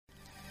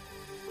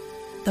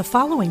The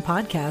following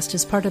podcast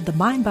is part of the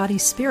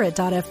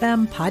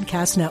MindBodySpirit.fm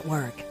podcast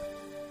network.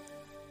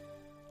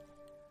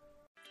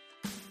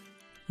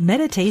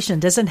 Meditation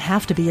doesn't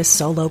have to be a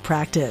solo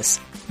practice.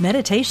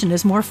 Meditation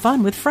is more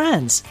fun with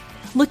friends.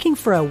 Looking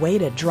for a way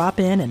to drop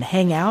in and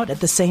hang out at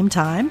the same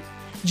time?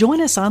 Join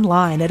us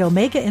online at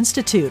Omega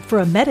Institute for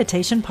a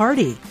meditation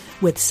party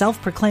with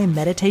self-proclaimed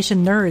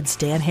meditation nerds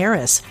Dan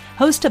Harris,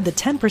 host of the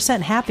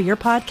 10% Happier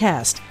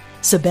podcast,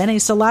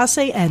 Sebene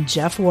Selassie, and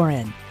Jeff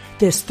Warren.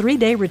 This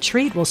 3-day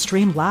retreat will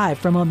stream live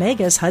from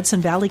Omega's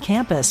Hudson Valley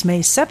campus May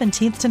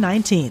 17th to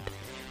 19th.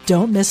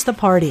 Don't miss the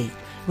party.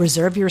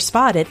 Reserve your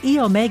spot at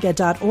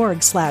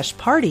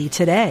eomega.org/party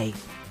today.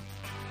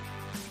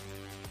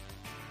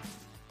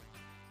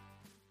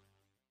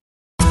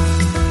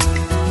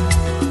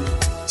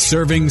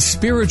 Serving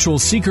spiritual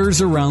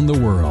seekers around the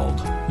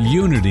world.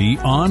 Unity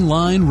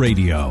Online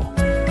Radio.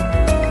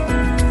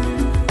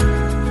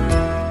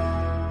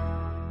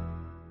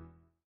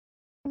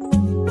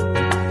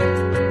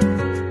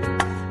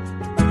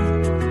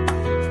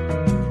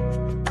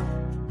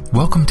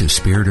 Welcome to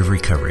Spirit of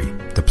Recovery,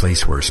 the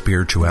place where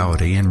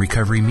spirituality and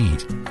recovery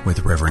meet,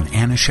 with Reverend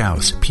Anna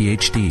Schaus,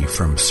 Ph.D.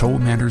 from Soul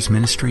Matters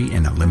Ministry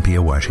in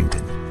Olympia,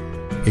 Washington.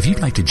 If you'd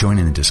like to join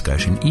in the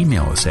discussion,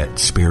 email us at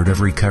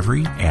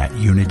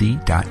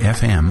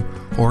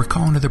spiritofrecovery@unity.fm or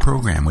call into the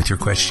program with your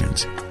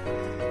questions.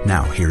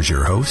 Now, here's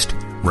your host,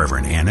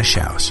 Reverend Anna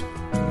Schaus.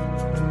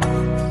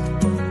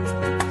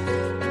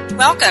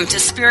 Welcome to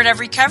Spirit of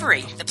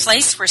Recovery, the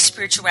place where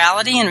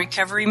spirituality and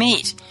recovery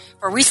meet,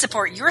 where we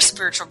support your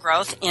spiritual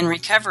growth in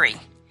recovery.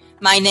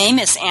 My name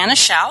is Anna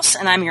Schaus,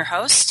 and I'm your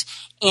host,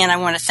 and I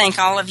want to thank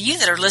all of you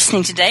that are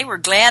listening today. We're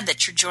glad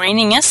that you're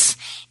joining us,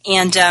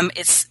 and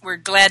we're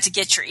glad to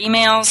get your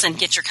emails and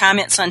get your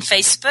comments on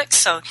Facebook,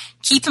 so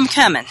keep them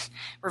coming.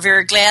 We're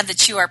very glad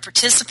that you are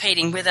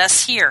participating with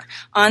us here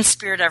on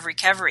Spirit of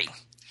Recovery.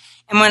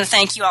 I want to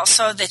thank you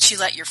also that you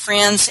let your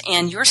friends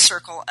and your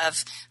circle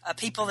of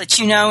people that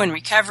you know in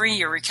recovery,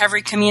 your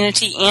recovery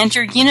community, and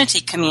your Unity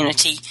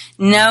community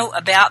know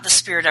about the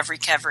Spirit of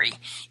Recovery.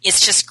 It's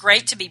just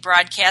great to be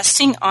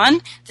broadcasting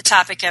on the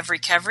topic of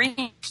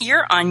recovery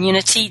here on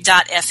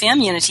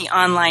Unity.fm, Unity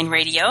Online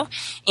Radio,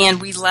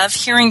 and we love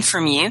hearing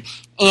from you.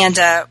 And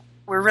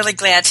we're really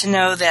glad to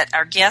know that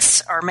our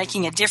guests are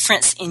making a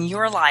difference in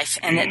your life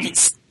and that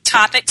these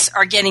topics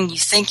are getting you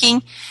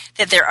thinking,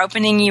 that they're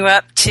opening you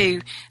up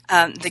to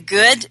the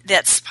good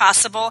that's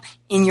possible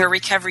in your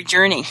recovery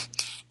journey.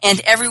 And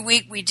every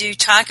week we do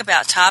talk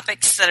about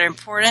topics that are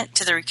important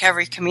to the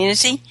recovery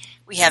community.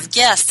 We have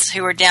guests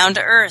who are down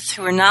to earth,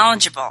 who are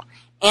knowledgeable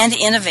and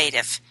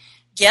innovative.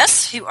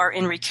 Guests who are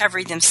in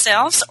recovery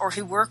themselves or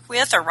who work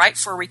with or write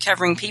for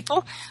recovering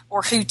people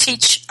or who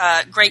teach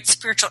great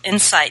spiritual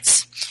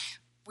insights.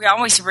 We're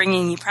always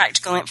bringing you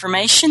practical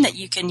information that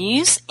you can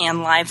use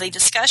and lively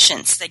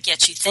discussions that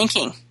get you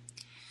thinking.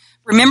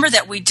 Remember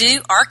that we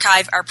do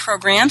archive our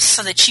programs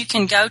so that you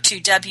can go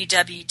to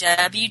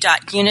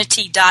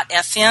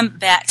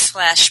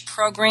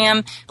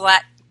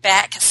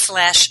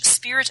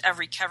www.unity.fm/program/Spirit of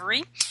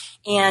Recovery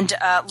and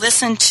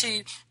listen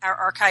to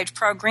our archived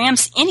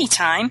programs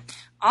anytime.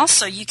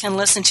 Also, you can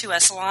listen to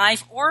us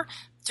live or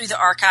through the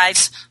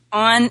archives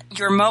on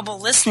your mobile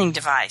listening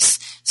device.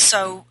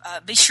 So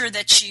be sure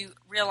that you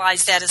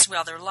realize that as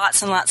well. There are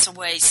lots and lots of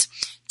ways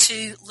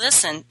to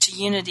listen to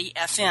Unity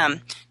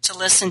FM, to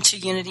listen to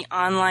Unity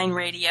Online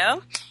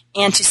Radio,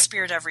 and to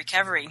Spirit of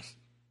Recovery.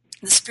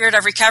 The Spirit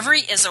of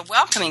Recovery is a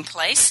welcoming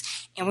place,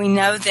 and we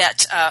know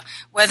that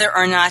whether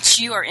or not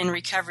you are in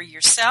recovery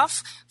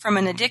yourself from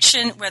an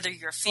addiction, whether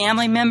you're a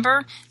family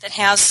member that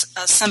has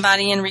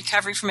somebody in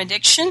recovery from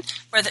addiction,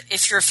 whether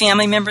if you're a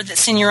family member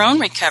that's in your own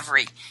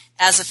recovery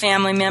as a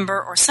family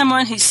member, or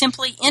someone who's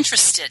simply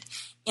interested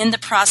in the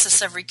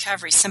process of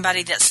recovery,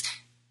 somebody that's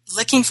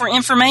looking for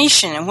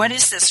information and what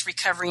is this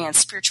recovery and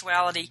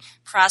spirituality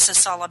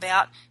process all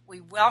about,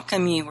 we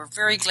welcome you. We're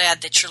very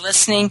glad that you're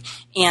listening,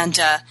 and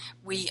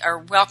we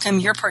welcome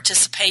your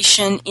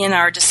participation in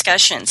our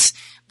discussions.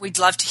 We'd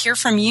love to hear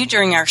from you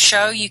during our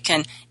show. You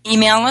can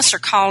email us or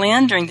call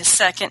in during the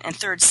second and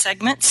third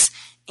segments,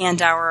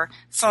 and our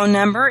phone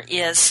number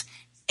is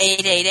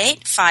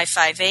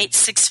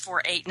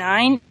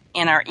 888-558-6489,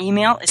 and our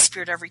email is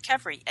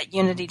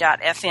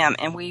spiritofrecovery@unity.fm,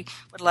 and we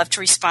would love to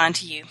respond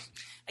to you.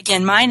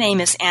 Again, my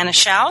name is Anna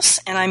Schaus,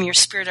 and I'm your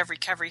Spirit of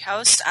Recovery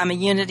host. I'm a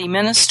Unity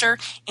minister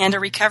and a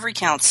recovery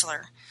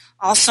counselor.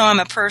 Also, I'm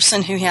a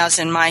person who has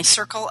in my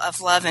circle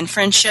of love and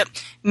friendship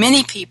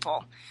many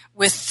people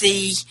with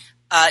the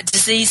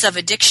disease of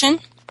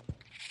addiction,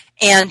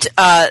 and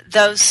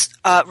those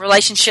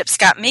relationships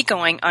got me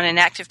going on an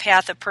active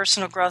path of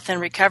personal growth and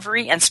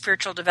recovery and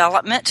spiritual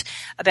development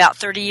about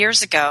 30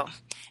 years ago.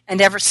 And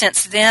ever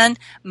since then,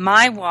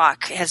 my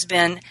walk has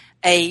been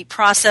a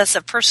process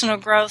of personal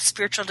growth,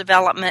 spiritual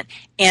development,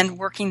 and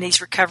working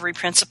these recovery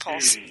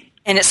principles.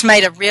 And it's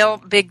made a real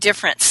big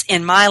difference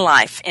in my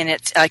life, and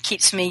it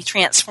keeps me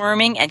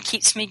transforming and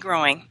keeps me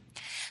growing.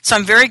 So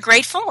I'm very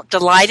grateful,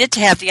 delighted to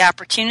have the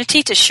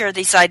opportunity to share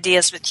these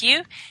ideas with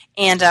you,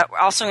 and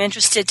also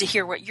interested to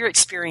hear what you're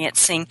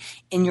experiencing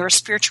in your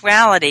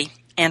spirituality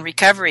and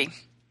recovery.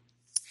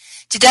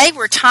 Today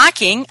we're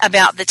talking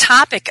about the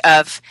topic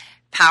of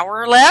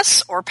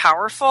powerless or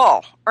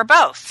powerful, or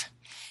both.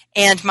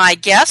 And my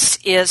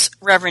guest is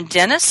Reverend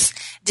Dennis.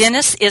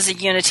 Dennis is a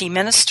Unity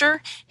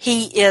minister.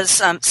 He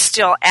is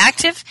still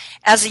active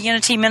as a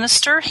Unity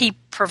minister. He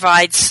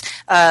provides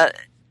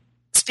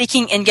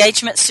speaking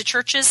engagements to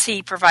churches.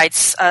 He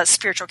provides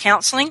spiritual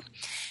counseling.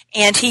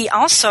 And he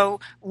also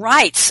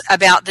writes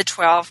about the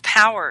 12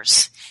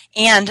 powers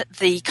and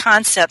the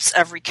concepts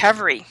of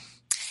recovery.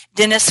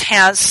 Dennis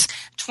has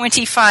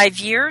 25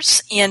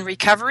 years in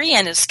recovery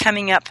and is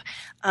coming up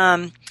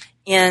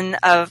in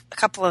a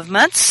couple of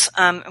months.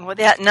 Well,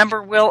 that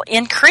number will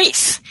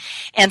increase.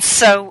 And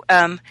so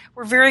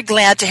we're very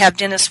glad to have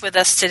Dennis with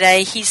us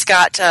today. He's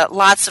got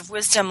lots of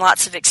wisdom,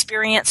 lots of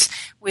experience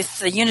with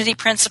the Unity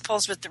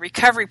principles, with the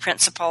recovery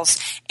principles,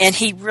 and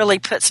he really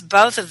puts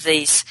both of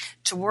these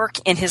to work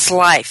in his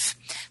life.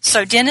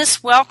 So,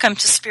 Dennis, welcome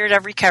to Spirit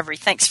of Recovery.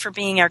 Thanks for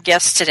being our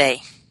guest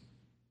today.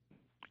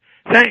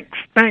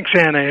 Thanks,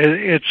 Anna.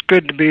 It's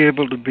good to be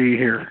able to be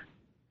here.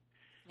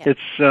 Yeah.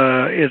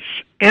 It's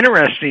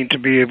interesting to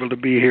be able to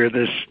be here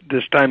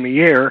this time of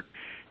year.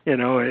 You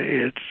know,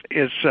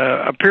 it's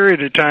a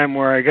period of time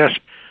where I guess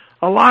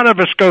a lot of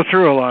us go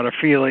through a lot of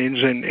feelings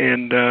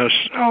and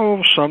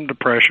some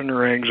depression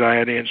or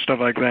anxiety and stuff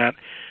like that.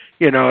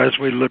 You know, as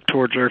we look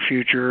towards our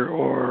future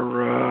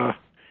or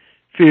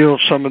feel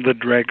some of the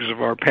dregs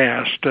of our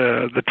past,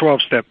 the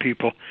 12-step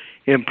people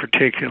in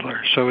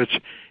particular. So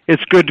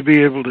it's good to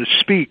be able to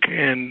speak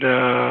and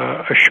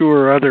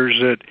assure others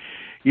that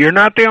you're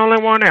not the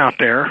only one out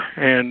there,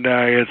 and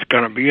it's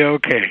going to be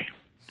okay.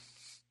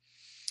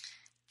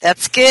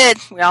 That's good.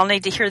 We all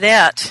need to hear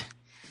that.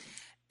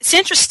 It's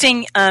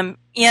interesting,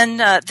 in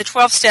the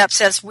 12 steps,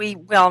 as we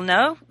well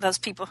know, those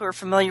people who are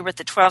familiar with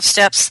the 12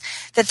 steps,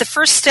 that the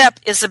first step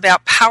is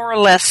about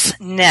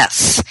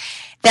powerlessness.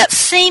 That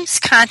seems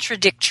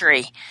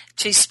contradictory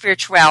to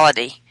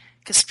spirituality,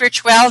 because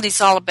spirituality is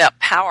all about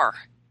power.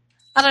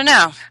 I don't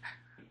know.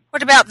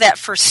 What about that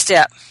first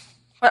step?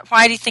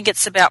 Why do you think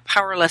it's about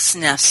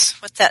powerlessness?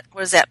 What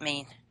does that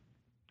mean?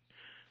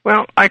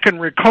 Well, I can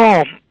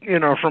recall, you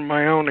know, from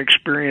my own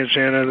experience,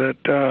 Anna,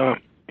 that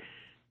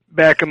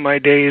back in my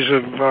days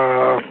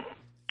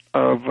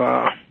of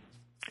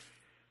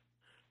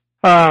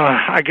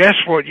I guess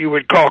what you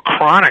would call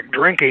chronic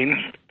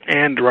drinking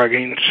and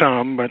drugging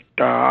some, but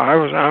I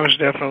was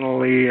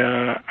definitely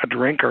a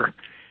drinker,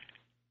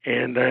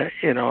 and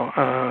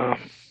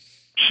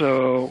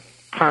so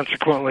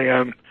consequently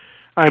I'm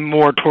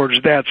more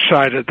towards that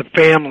side of the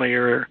family,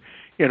 or,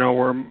 you know,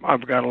 where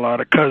I've got a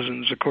lot of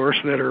cousins, of course,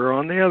 that are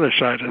on the other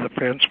side of the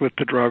fence with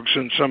the drugs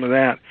and some of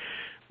that.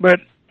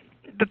 But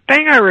the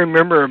thing I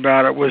remember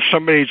about it was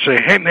somebody'd say,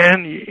 "Hey,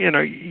 man,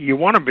 you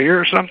want a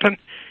beer or something?"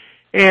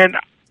 And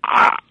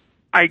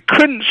I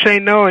couldn't say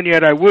no, and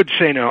yet I would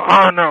say no.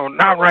 Oh, no,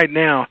 not right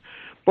now.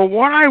 But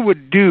what I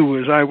would do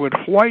was I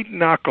would white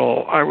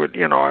knuckle. I would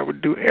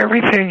do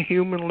everything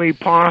humanly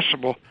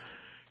possible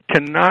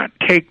to not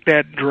take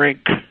that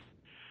drink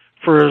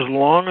for as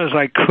long as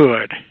I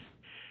could.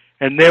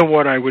 And then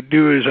what I would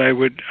do is I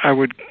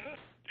would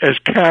as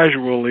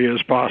casually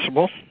as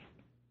possible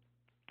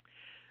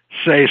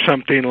say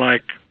something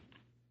like,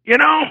 why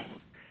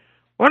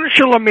don't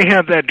you let me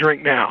have that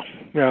drink now?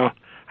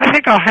 I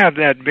think I'll have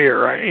that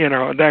beer,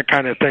 that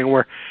kind of thing,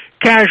 where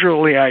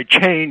casually I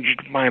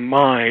changed my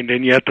mind,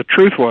 and yet the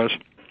truth was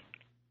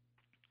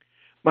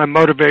my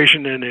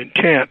motivation and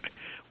intent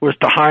was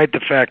to hide the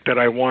fact that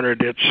I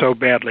wanted it so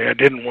badly. I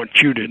didn't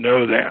want you to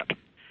know that.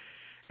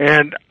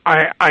 And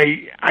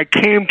I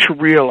came to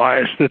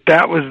realize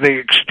that was the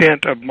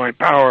extent of my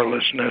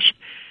powerlessness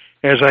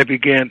as I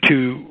began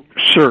to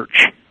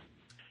search,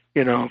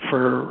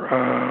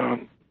 for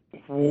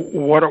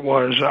what it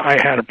was I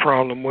had a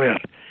problem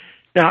with.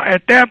 Now,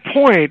 at that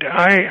point,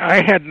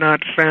 I had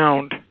not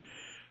found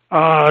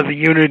the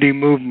Unity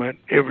movement.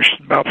 It was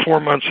about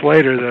 4 months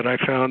later that I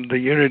found the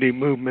Unity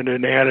movement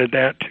and added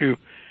that to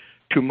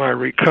my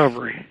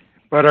recovery.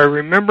 But I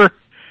remember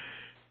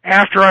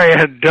after I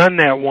had done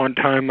that one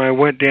time, I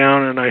went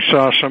down and I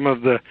saw some of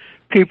the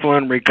people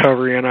in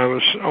recovery, and I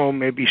was,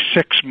 maybe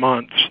 6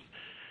 months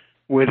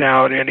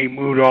without any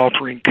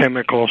mood-altering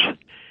chemicals.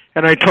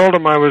 And I told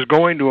them I was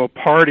going to a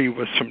party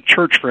with some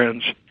church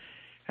friends,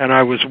 and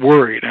I was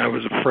worried. I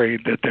was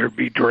afraid that there'd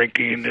be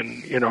drinking,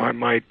 and I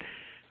might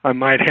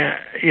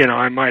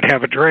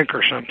have a drink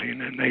or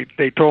something. And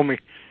they told me,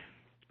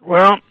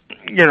 well,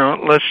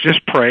 let's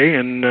just pray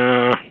and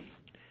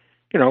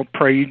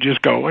pray you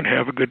just go and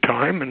have a good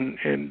time,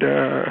 and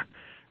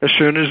as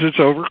soon as it's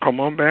over, come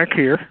on back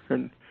here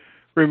and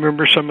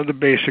remember some of the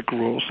basic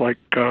rules, like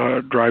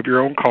drive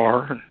your own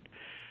car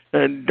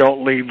and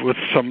don't leave with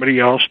somebody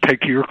else.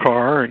 Take your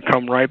car and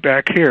come right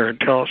back here and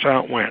tell us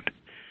how it went.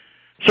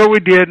 So we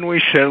did, and we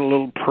said a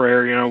little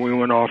prayer. We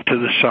went off to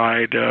the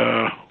side,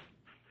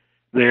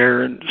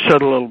 there and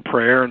said a little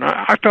prayer, and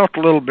I felt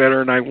a little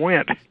better, and I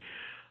went.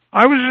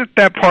 I was at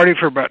that party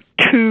for about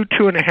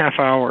 2.5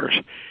 hours,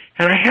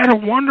 and I had a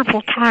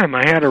wonderful time.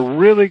 I had a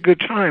really good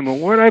time,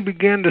 and what I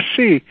began to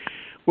see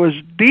was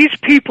these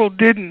people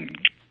didn't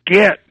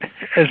get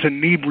as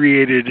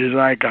inebriated as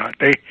I got.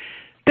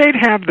 They'd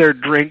have their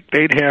drink,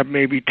 they'd have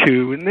maybe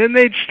two, and then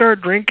they'd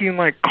start drinking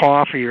like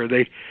coffee, or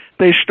they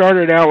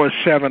started out with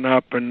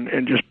 7-Up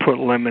and just put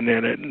lemon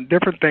in it, and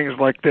different things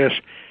like this.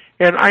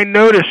 And I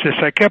noticed this.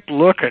 I kept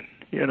looking,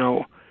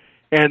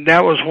 and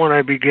that was when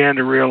I began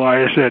to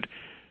realize that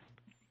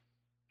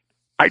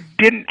I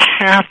didn't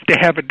have to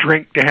have a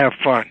drink to have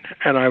fun,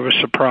 and I was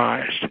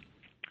surprised.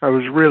 I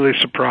was really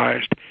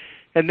surprised.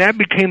 And that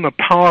became a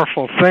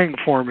powerful thing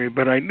for me,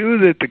 but I knew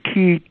that the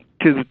key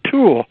to the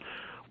tool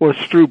was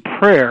through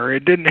prayer.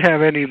 It didn't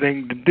have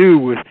anything to do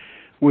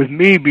with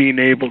me being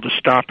able to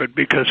stop it,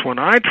 because when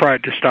I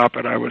tried to stop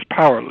it, I was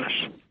powerless.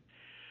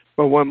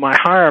 But when my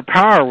higher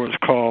power was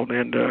called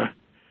in to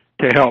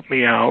help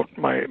me out,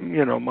 my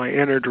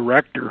inner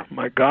director,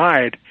 my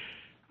guide,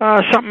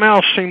 something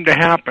else seemed to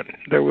happen.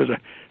 There was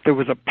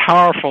a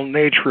powerful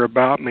nature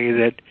about me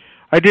that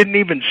I didn't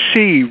even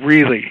see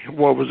really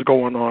what was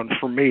going on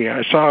for me.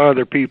 I saw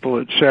other people,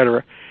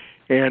 etc.,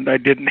 and I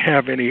didn't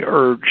have any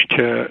urge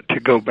to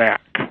go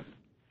back.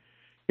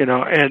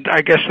 And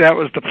I guess that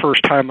was the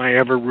first time I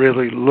ever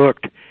really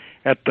looked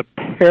at the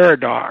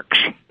paradox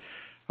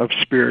of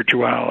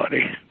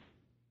spirituality.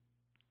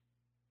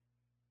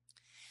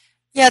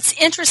 Yeah, it's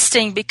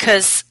interesting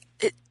because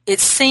it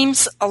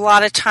seems a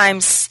lot of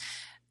times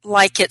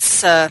like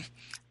it's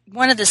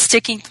one of the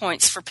sticking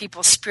points for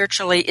people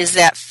spiritually is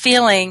that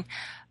feeling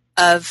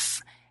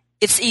of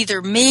it's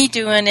either me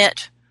doing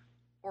it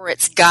or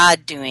it's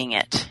God doing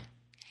it.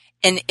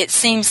 And it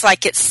seems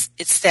like it's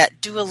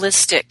that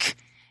dualistic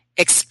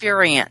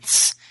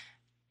experience.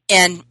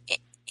 And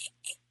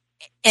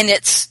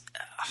it's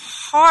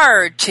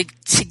hard to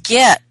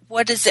get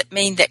what does it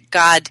mean that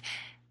God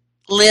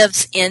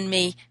lives in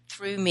me,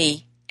 through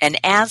me, and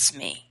as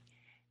me.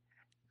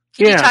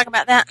 Can you talk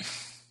about that?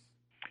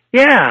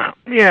 Yeah,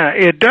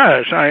 it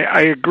does.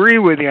 I agree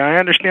with you. I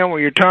understand what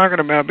you're talking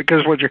about,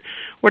 because what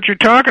you're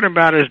talking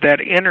about is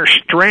that inner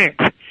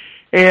strength.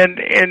 And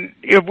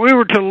if we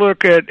were to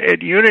look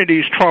at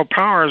Unity's 12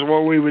 powers,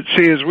 what we would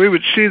see is we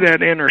would see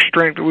that inner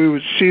strength, we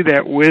would see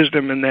that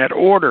wisdom and that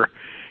order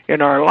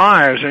in our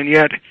lives. And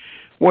yet,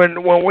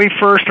 when we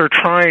first are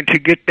trying to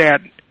get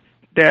that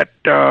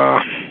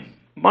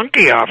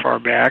monkey off our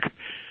back,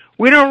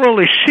 we don't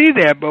really see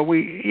that, but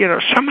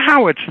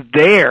somehow it's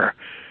there.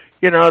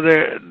 The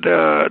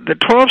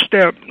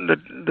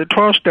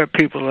 12-step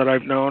people that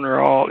I've known are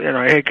all,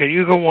 hey, can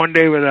you go one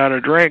day without a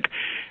drink?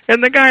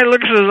 And the guy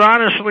looks as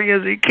honestly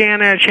as he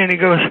can at you, and he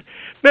goes,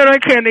 man, I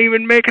can't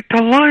even make it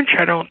to lunch,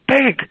 I don't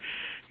think.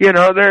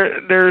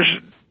 There's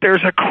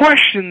a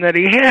question that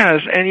he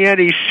has, and yet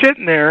he's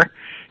sitting there,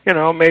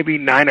 maybe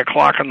 9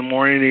 o'clock in the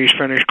morning, and he's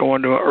finished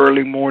going to an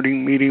early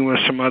morning meeting with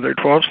some other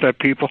 12-step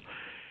people,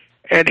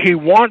 and he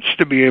wants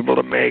to be able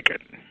to make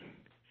it.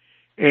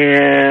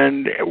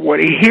 And what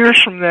he hears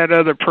from that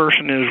other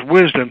person is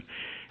wisdom,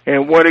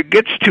 and what it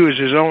gets to is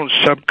his own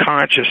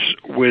subconscious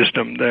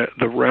wisdom,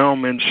 the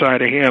realm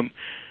inside of him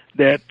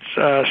that's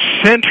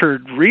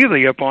centered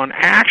really upon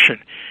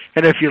action.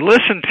 And if you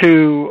listen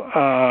to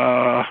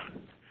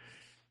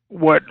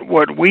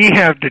what we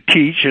have to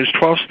teach as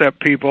 12-step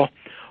people,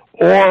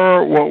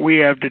 or what we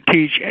have to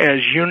teach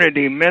as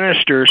Unity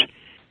ministers,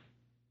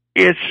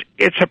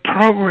 it's a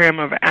program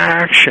of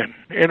action.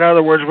 In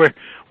other words,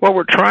 what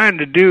we're trying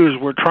to do is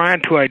we're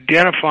trying to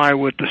identify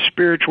with the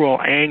spiritual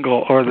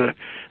angle or the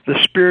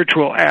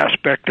spiritual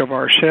aspect of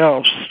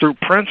ourselves through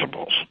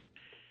principles.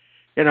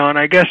 And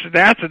I guess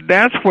that's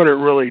what it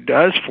really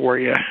does for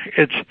you.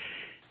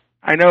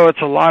 I know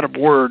it's a lot of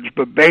words,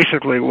 but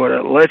basically what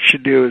it lets you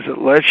do is it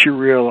lets you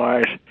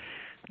realize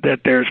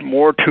that there's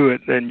more to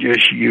it than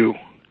just you.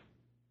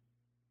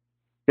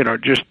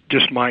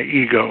 Just my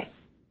ego.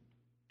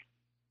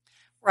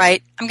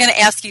 Right. I'm going to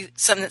ask you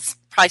something that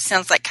probably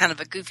sounds like kind of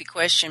a goofy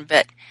question,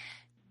 but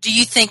do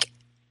you think,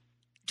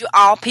 do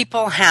all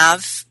people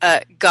have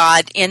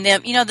God in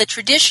them? The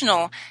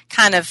traditional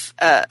kind of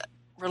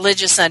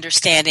religious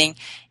understanding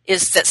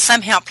is that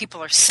somehow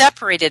people are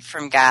separated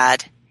from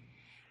God,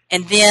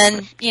 and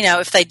then,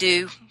 if they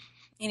do,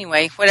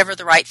 anyway, whatever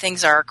the right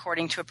things are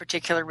according to a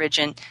particular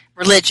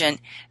religion,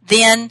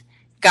 then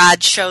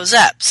God shows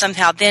up.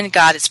 Somehow then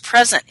God is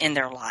present in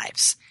their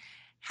lives.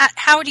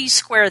 How do you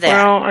square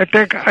that? Well, I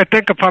think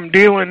if I'm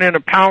dealing in a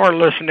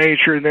powerless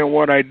nature, then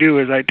what I do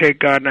is I take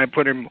God and I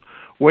put him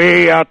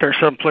way out there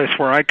someplace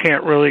where I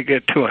can't really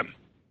get to him.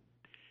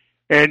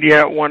 And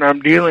yet when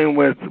I'm dealing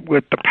with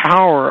the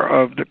power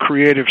of the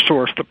creative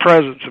source, the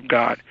presence of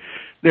God,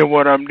 then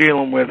what I'm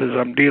dealing with is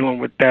I'm dealing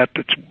with that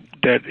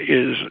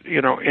is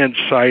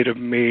inside of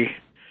me.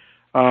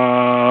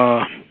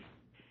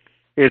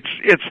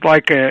 It's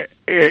like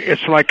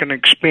an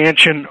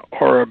expansion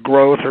or a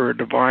growth or a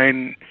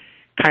divine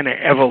kind of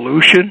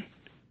evolution.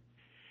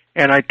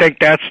 And I think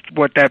that's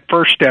what that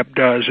first step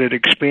does. It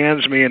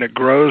expands me and it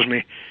grows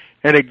me,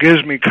 and it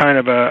gives me kind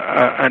of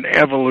an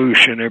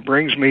evolution. It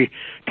brings me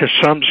to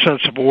some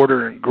sense of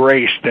order and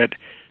grace that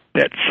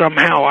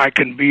somehow I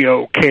can be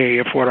okay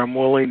if what I'm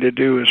willing to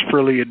do is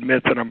freely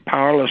admit that I'm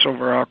powerless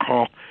over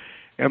alcohol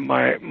and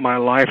my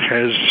life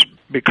has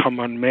become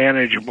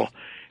unmanageable.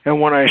 And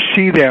when I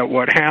see that,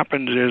 what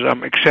happens is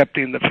I'm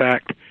accepting the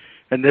fact,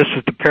 and this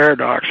is the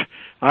paradox,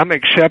 I'm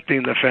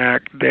accepting the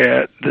fact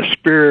that the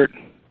Spirit,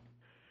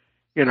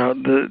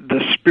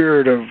 the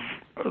Spirit of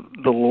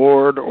the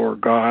Lord or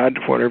God,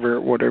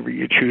 whatever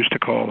you choose to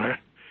call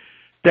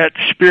that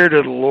Spirit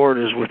of the Lord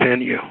is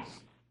within you.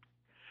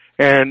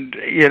 And,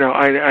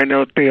 I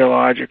know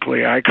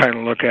theologically I kind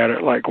of look at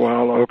it like,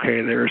 well,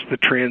 okay, there's the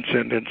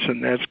transcendence,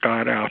 and that's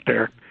God out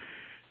there.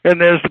 And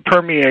there's the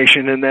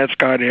permeation, and that's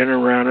God in,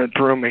 around, and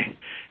through me.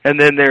 And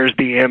then there's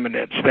the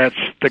immanence. That's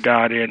the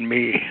God in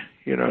me.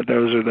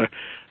 Those are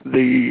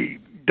the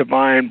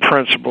divine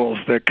principles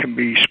that can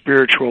be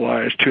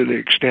spiritualized to the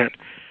extent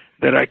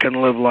that I can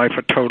live life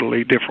a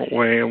totally different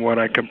way. And what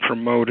I can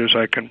promote is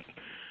I can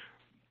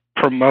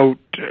promote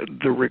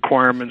the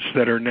requirements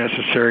that are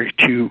necessary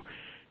to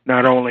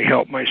not only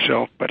help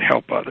myself, but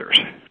help others.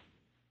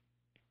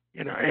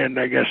 And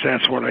I guess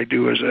that's what I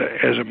do as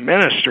a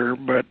minister,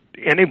 but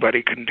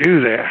anybody can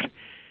do that.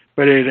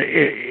 But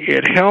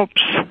it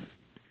helps.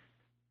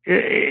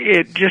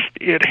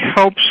 It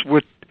helps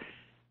with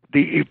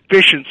the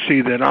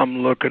efficiency that I'm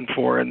looking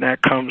for, and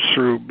that comes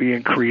through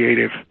being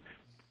creative.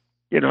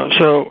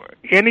 So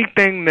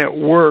anything that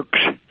works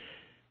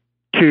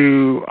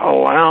to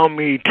allow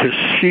me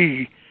to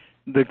see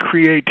the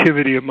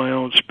creativity of my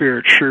own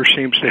spirit sure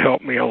seems to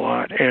help me a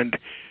lot. And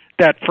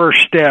that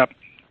first step,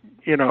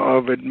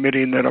 of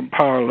admitting that I'm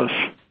powerless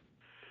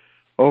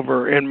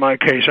over, in my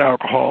case,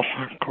 alcohol.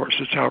 Of course,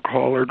 it's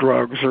alcohol or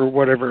drugs or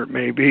whatever it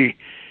may be.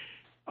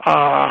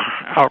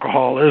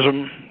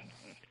 Alcoholism,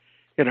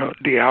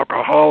 the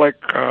alcoholic,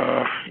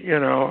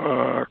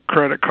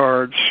 credit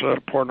cards,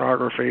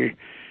 pornography,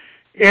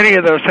 any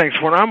of those things.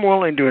 When I'm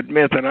willing to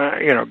admit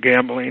that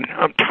gambling,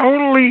 I'm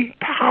totally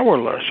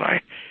powerless.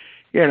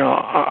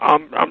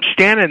 I'm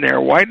standing there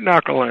white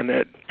knuckling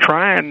it,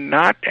 trying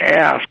not to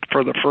ask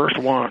for the first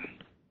one.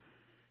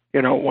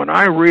 When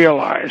I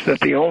realize that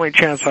the only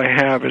chance I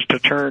have is to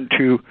turn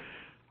to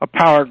a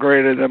power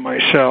greater than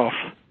myself,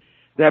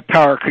 that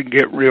power can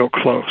get real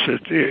close.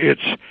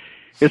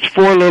 It's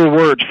four little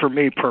words for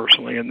me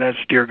personally, and that's,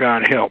 "Dear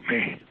God, help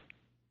me."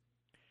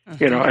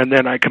 And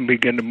then I can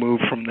begin to move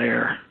from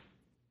there.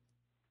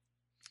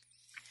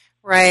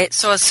 Right.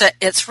 So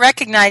it's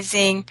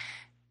recognizing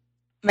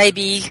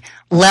maybe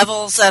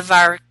levels of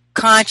our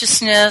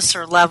consciousness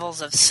or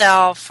levels of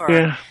self,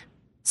 or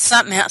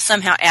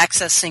somehow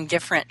accessing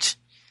different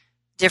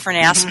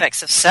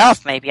aspects of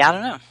self. Maybe, I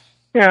don't know.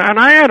 Yeah, and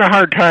I had a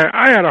hard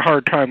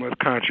time with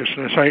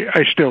consciousness.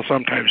 I still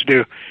sometimes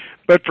do,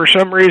 but for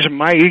some reason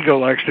my ego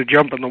likes to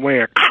jump in the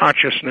way of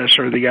consciousness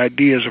or the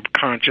ideas of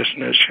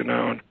consciousness. And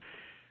that's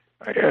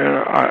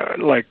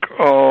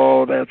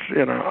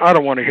I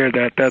don't want to hear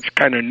that. That's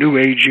kind of new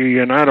agey,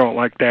 and I don't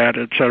like that,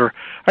 etc.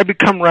 I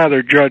become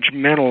rather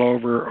judgmental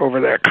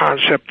over that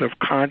concept of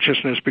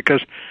consciousness,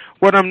 because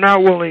what I'm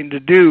not willing to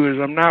do is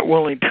I'm not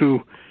willing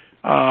to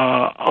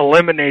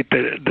eliminate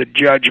the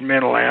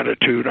judgmental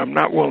attitude. I'm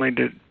not willing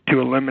to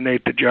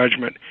eliminate the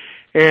judgment.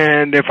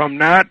 And if I'm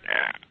not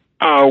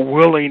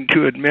willing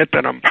to admit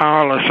that I'm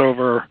powerless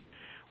over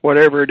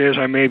whatever it is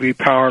I may be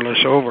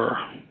powerless over,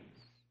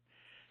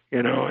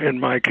 in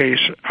my case,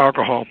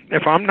 alcohol,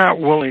 if I'm not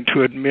willing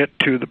to admit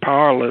to the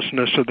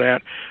powerlessness of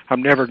that,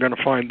 I'm never going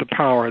to find the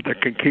power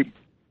that can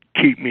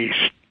keep me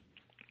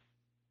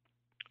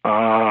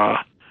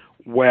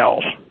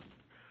well,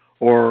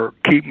 or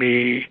keep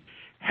me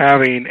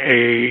having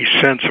a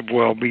sense of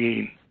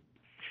well-being.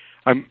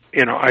 I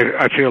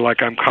feel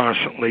like I'm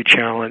constantly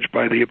challenged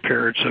by the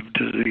appearance of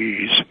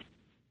disease.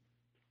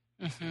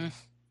 Mm-hmm.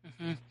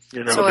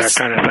 Mm-hmm. So that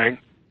kind of thing.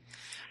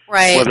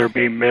 Right. Whether it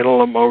be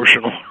mental,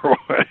 emotional, or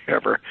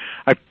whatever.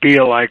 I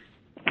feel like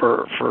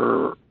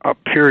for a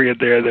period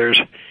there's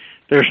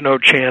no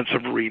chance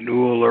of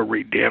renewal or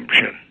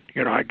redemption.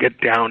 I get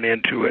down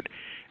into it.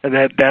 And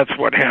that's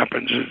what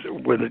happens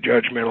with a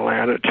judgmental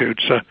attitude.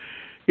 So,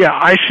 yeah,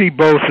 I see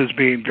both as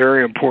being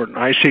very important.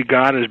 I see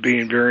God as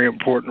being very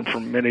important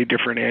from many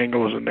different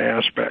angles and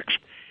aspects.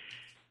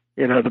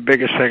 The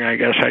biggest thing I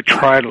guess I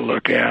try to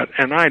look at,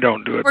 and I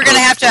don't do it. We're going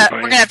to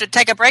have to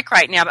take a break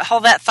right now, but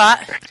hold that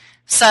thought.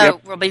 So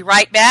We'll be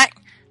right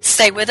back.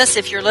 Stay with us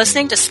if you're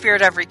listening to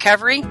Spirit of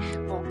Recovery.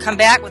 We'll come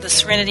back with a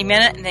Serenity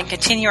Minute and then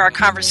continue our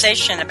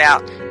conversation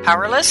about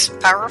powerless,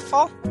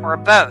 powerful, or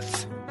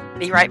both.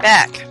 Be right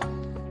back.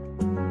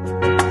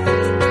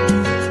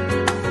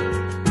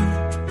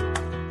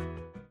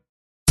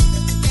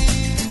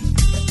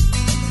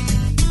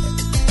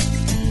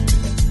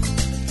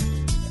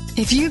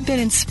 If you've been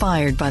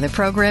inspired by the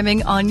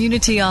programming on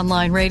Unity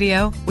Online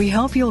Radio, we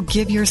hope you'll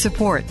give your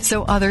support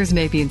so others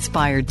may be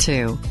inspired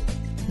too.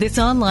 This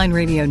online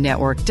radio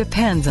network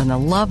depends on the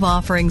love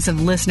offerings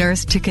of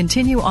listeners to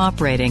continue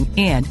operating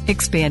and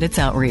expand its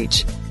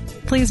outreach.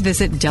 Please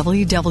visit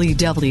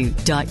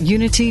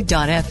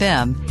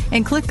www.unity.fm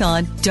and click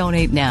on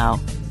Donate Now.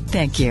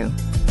 Thank you.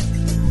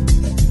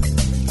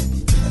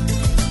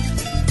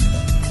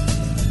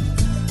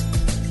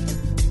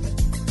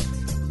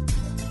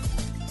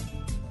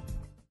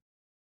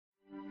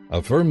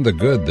 Affirm the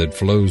good that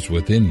flows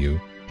within you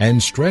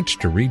and stretch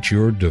to reach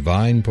your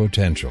divine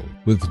potential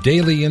with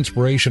daily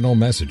inspirational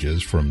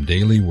messages from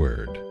Daily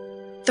Word.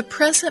 The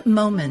present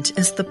moment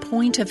is the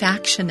point of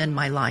action in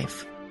my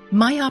life,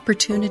 my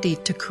opportunity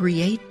to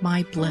create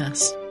my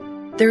bliss.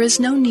 There is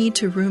no need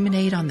to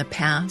ruminate on the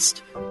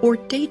past or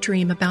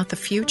daydream about the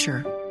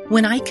future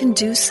when I can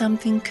do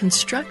something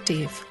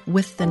constructive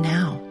with the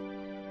now.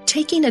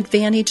 Taking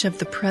advantage of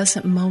the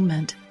present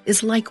moment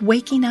is like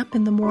waking up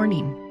in the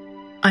morning.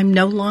 I'm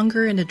no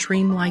longer in a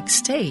dreamlike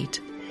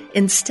state.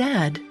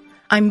 Instead,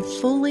 I'm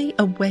fully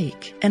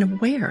awake and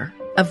aware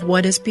of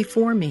what is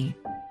before me.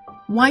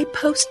 Why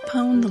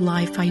postpone the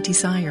life I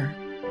desire?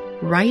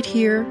 Right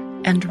here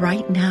and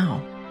right now,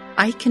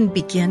 I can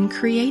begin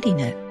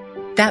creating it.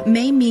 That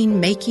may mean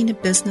making a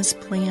business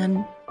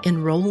plan,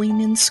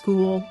 enrolling in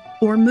school,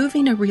 or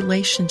moving a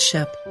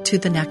relationship to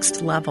the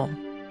next level.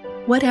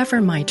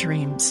 Whatever my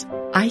dreams,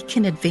 I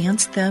can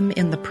advance them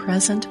in the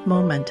present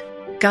moment.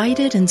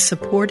 Guided and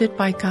supported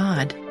by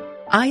God,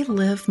 I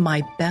live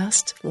my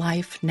best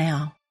life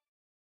now.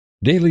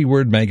 Daily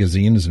Word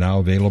magazine is now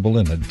available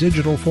in a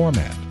digital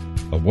format.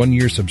 A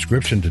 1-year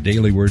subscription to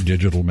Daily Word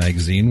digital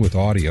magazine with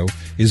audio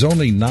is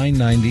only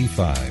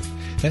 $9.95.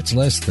 That's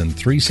less than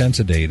 3 cents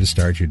a day to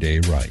start your day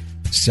right,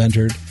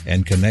 centered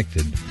and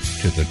connected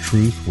to the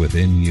truth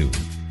within you.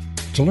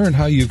 To learn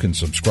how you can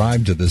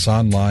subscribe to this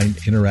online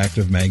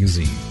interactive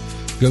magazine,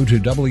 go to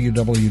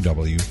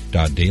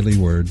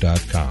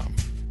www.dailyword.com.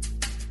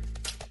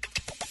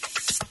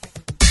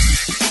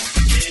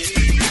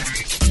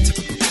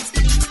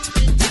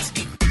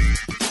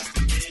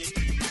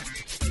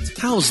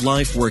 How's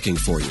life working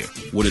for you?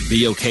 Would it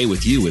be okay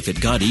with you if it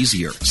got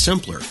easier,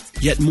 simpler,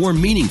 yet more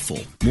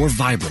meaningful, more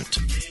vibrant?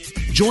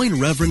 Join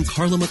Reverend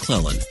Carla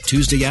McClellan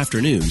Tuesday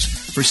afternoons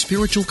for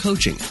spiritual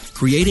coaching,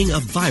 creating a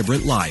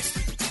vibrant life.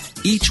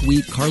 Each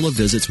week, Carla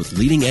visits with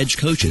leading-edge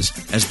coaches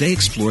as they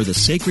explore the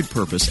sacred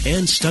purpose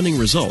and stunning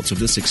results of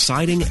this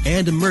exciting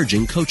and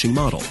emerging coaching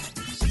model.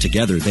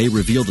 Together, they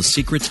reveal the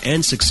secrets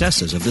and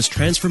successes of this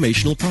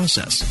transformational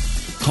process.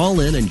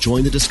 Call in and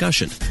join the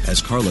discussion as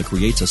Carla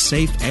creates a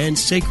safe and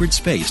sacred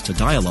space to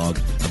dialogue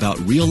about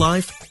real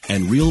life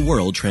and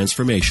real-world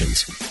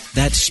transformations.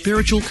 That's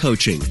spiritual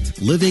coaching,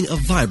 living a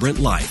vibrant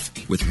life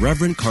with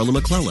Reverend Carla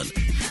McClellan.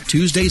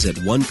 Tuesdays at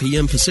 1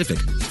 p.m. Pacific,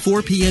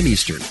 4 p.m.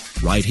 Eastern,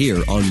 right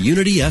here on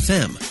Unity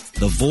FM,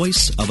 the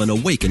voice of an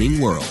awakening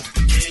world.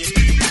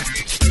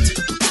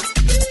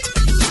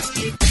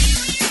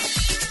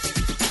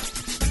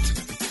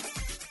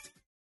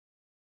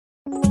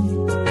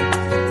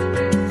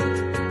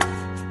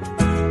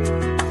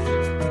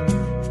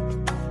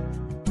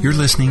 You're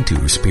listening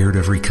to Spirit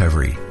of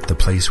Recovery, the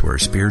place where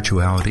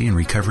spirituality and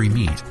recovery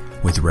meet,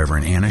 with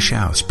Reverend Anna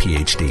Schaus,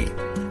 Ph.D.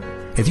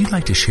 If you'd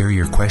like to share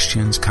your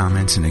questions,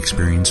 comments, and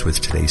experience with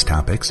today's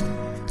topics,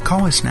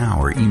 call us now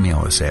or email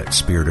us at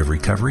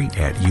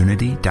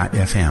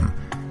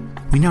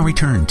spiritofrecovery@unity.fm. We now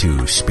return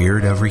to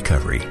Spirit of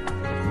Recovery.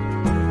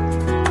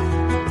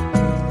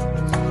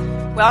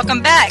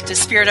 Welcome back to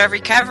Spirit of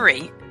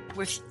Recovery.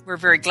 We're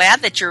very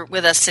glad that you're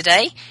with us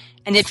today.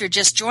 And if you're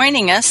just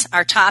joining us,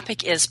 our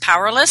topic is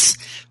powerless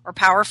or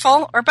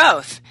powerful or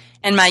both.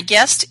 And my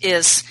guest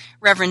is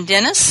Reverend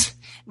Dennis.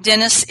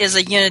 Dennis is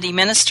a Unity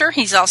minister.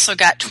 He's also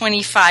got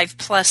 25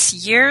 plus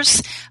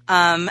years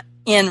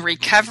in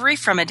recovery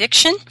from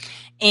addiction.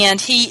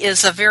 And he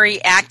is a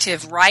very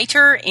active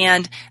writer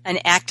and an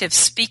active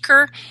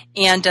speaker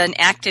and an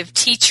active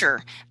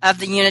teacher of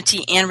the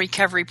Unity and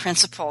Recovery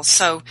principles.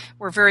 So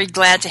we're very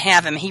glad to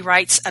have him. He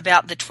writes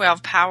about the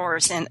 12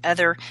 powers and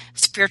other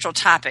spiritual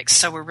topics.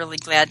 So we're really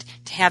glad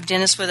to have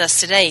Dennis with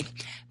us today.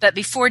 But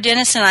before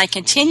Dennis and I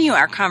continue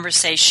our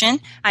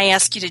conversation, I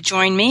ask you to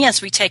join me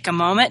as we take a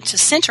moment to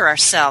center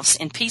ourselves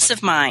in peace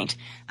of mind,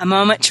 a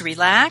moment to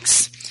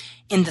relax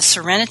in the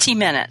Serenity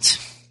Minute.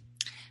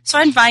 So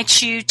I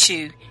invite you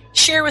to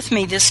share with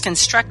me this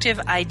constructive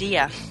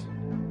idea.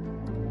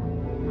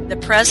 The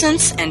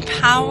presence and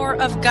power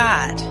of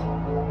God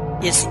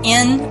is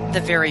in the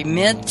very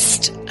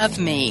midst of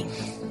me.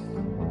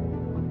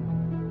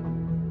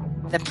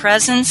 The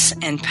presence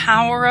and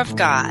power of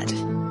God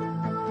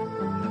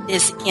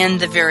is in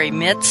the very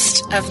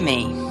midst of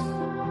me.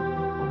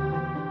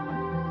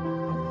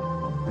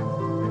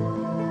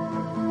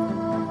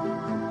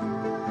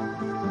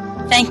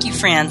 Thank you,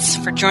 friends,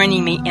 for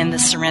joining me in the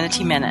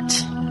Serenity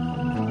Minute.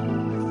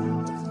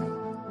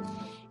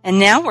 And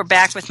now we're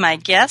back with my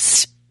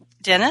guest,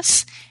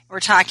 Dennis. We're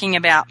talking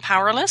about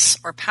powerless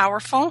or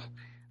powerful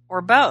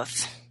or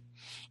both.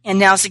 And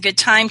now's a good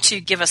time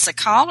to give us a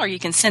call, or you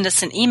can send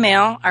us an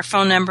email. Our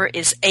phone number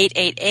is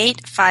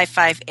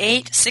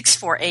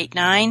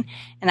 888-558-6489,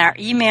 and our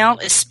email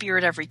is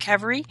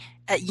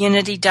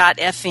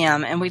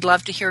spiritofrecovery@unity.fm, and we'd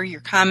love to hear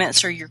your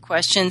comments or your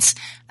questions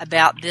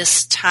about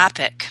this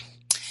topic.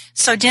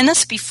 So,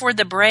 Dennis, before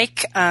the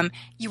break,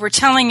 you were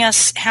telling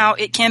us how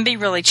it can be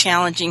really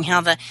challenging, how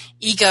the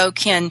ego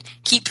can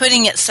keep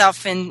putting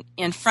itself in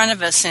front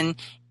of us and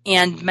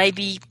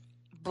maybe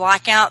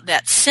block out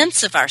that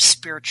sense of our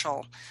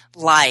spiritual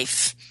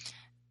life.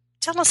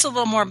 Tell us a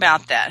little more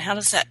about that. How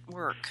does that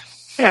work?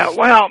 Yeah,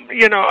 well,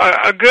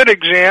 a good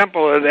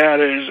example of that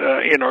is,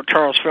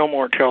 Charles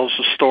Fillmore tells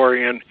the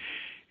story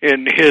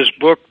in his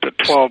book, The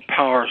 12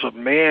 Powers of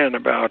Man,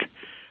 about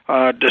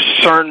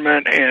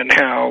discernment and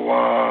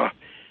how,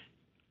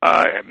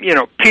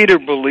 Peter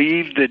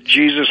believed that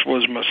Jesus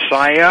was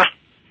Messiah,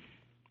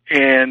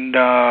 and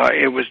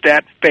it was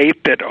that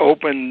faith that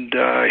opened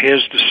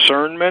his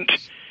discernment.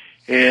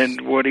 And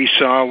what he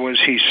saw was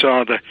he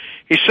saw the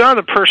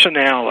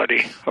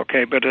personality,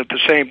 okay, but at the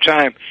same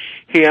time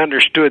he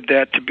understood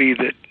that to be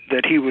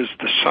that he was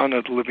the Son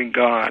of the living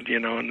God,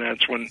 and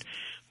that's when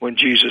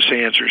Jesus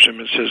answers him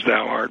and says,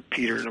 "Thou art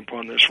Peter, and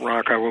upon this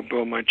rock I will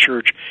build my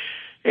church."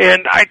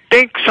 And I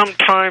think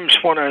sometimes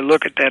when I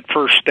look at that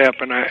first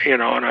step, and I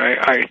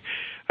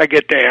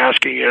get to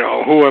asking,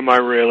 who am I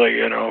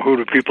really? Who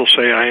do people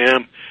say I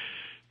am?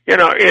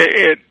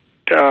 It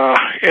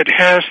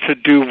has to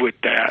do with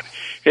that.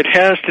 It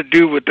has to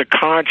do with the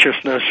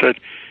consciousness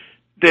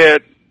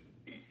that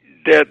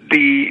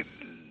the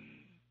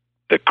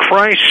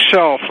Christ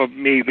self of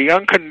me, the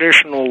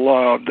unconditional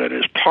love that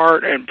is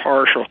part and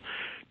parcel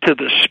to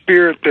the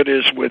spirit that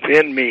is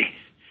within me,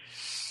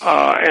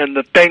 and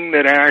the thing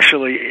that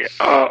actually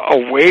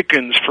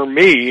awakens for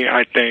me,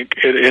 I think,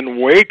 it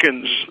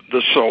awakens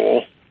the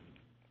soul.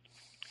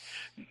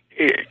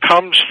 It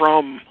comes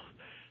from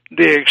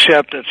the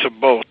acceptance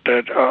of both,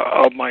 that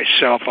of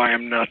myself I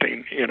am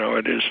nothing.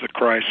 It is the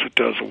Christ that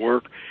does the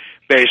work.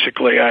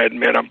 Basically, I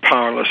admit I'm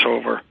powerless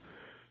over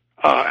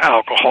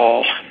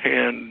alcohol,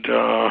 and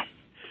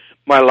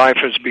my life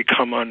has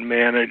become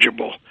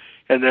unmanageable.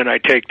 And then I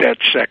take that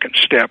second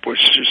step,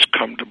 which is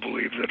come to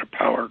believe that a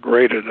power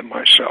greater than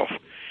myself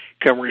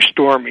can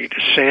restore me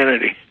to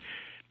sanity.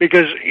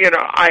 Because,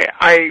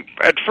 I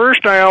at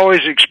first I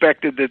always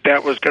expected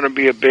that was going to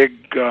be a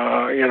big,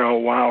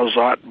 wow,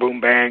 zot, boom,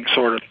 bang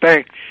sort of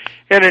thing.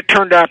 And it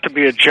turned out to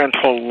be a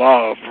gentle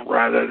love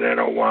rather than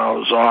a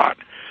wow, zot.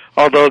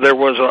 Although there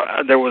was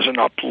an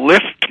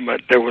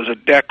upliftment, there was a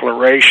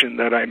declaration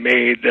that I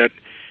made that,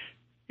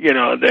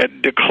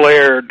 that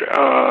declared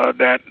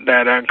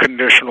that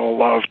unconditional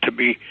love to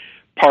be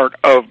part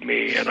of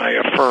me, and I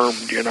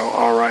affirmed,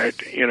 all right,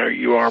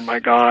 you are my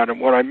God. And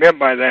what I meant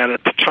by that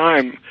at the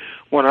time,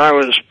 when I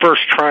was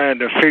first trying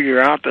to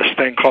figure out this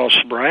thing called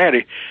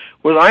sobriety,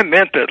 was I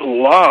meant that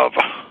love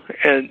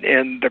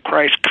and the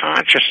Christ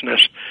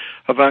consciousness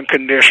of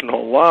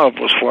unconditional love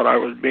was what I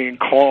was being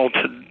called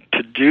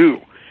to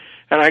do.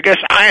 And I guess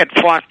I had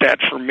fought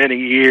that for many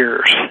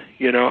years.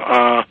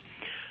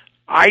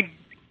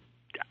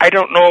 I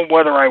don't know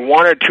whether I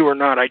wanted to or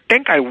not. I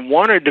think I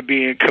wanted to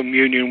be in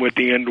communion with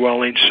the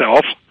indwelling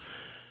self,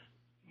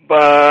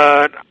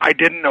 but I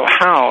didn't know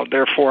how.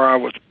 Therefore, I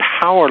was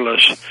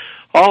powerless.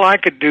 All I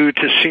could do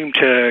to seem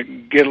to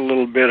get a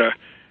little bit of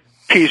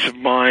peace of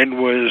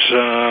mind was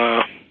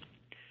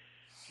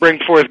bring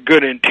forth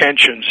good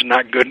intentions,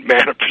 not good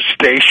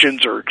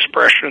manifestations or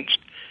expressions.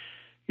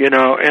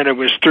 And it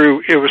was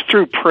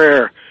through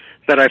prayer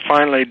that I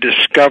finally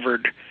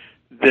discovered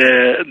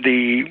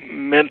the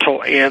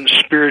mental and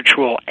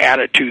spiritual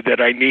attitude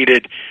that I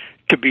needed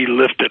to be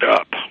lifted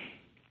up.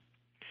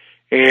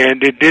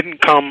 And it didn't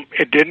come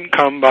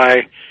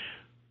by,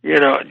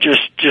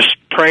 just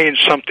praying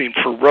something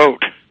for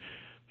rote,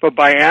 but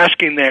by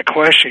asking that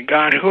question,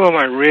 God, who am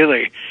I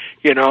really?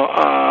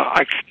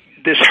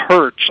 This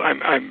hurts.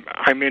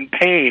 I'm in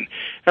pain.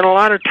 And a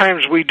lot of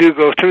times we do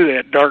go through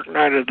that dark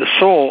night of the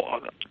soul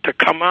to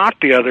come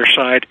out the other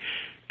side,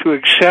 to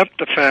accept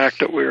the fact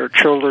that we are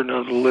children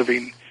of the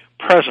living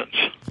presence.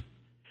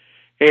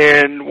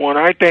 And when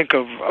I think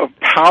of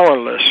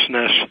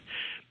powerlessness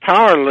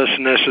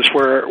is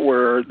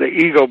where the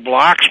ego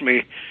blocks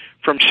me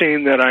from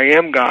seeing that I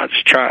am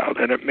God's child,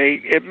 and it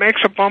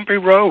makes a bumpy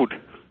road.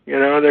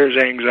 There's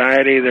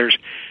anxiety, there's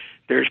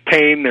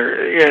pain,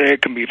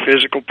 it can be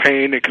physical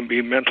pain, it can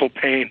be mental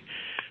pain.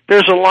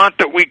 There's a lot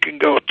that we can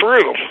go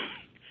through.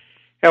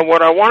 And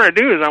what I want to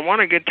do is I want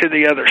to get to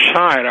the other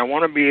side. I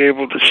want to be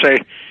able to say,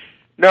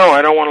 no,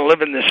 I don't want to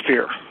live in this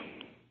fear.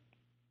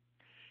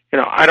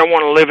 I don't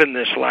want to live in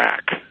this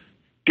lack.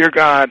 Dear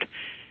God,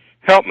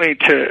 help me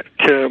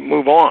to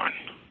move on,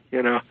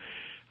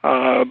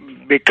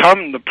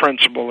 become the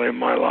principle in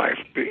my life,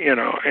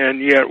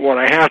 and yet what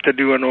I have to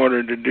do in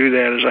order to do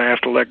that is I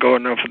have to let go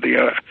enough of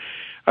the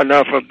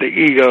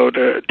ego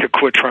to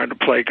quit trying to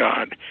play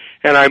God.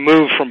 And I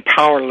move from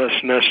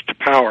powerlessness to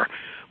power.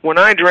 When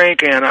I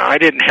drank, Anna, I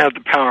didn't have the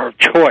power of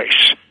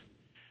choice.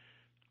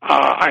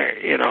 I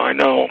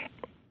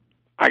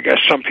I guess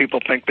some people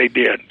think they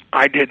did.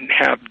 I didn't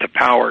have the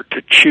power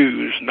to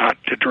choose not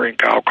to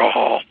drink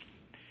alcohol.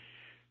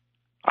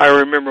 I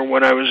remember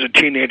when I was a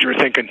teenager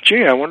thinking,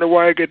 gee, I wonder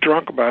why I get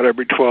drunk about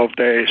every 12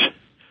 days.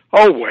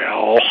 Oh,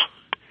 well,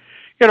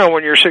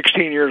 when you're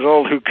 16 years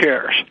old, who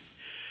cares?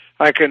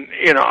 I can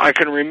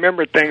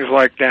remember things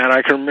like that.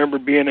 I can remember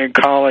being in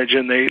college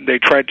and they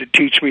tried to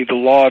teach me the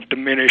law of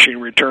diminishing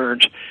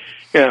returns.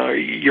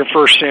 Your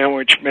first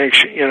sandwich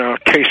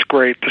tastes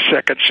great. The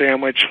second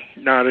sandwich,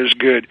 not as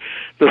good.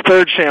 The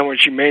third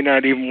sandwich, you may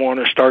not even want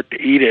to start to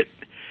eat it.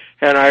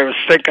 And I was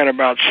thinking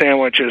about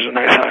sandwiches, and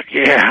I thought,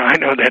 yeah, I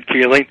know that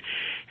feeling.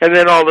 And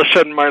then all of a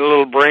sudden my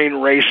little brain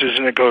races,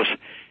 and it goes,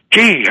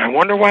 gee, I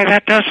wonder why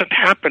that doesn't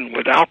happen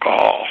with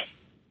alcohol.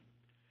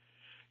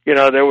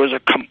 There was a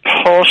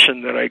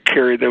compulsion that I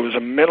carried. There was a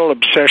mental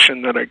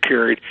obsession that I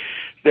carried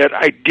that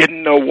I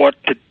didn't know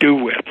what to do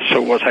with.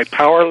 So was I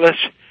powerless?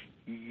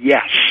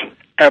 Yes,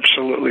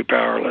 absolutely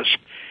powerless.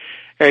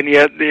 And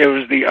yet there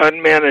was the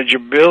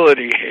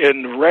unmanageability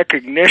and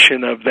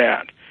recognition of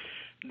that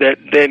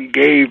then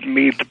gave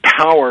me the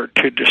power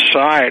to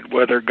decide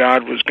whether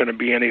God was going to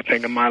be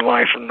anything in my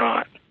life or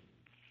not.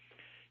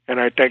 And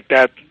I think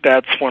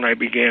that's when I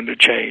began to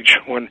change,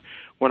 when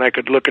I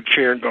could look at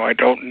fear and go, I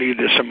don't need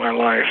this in my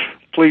life.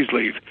 Please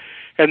leave.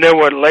 And then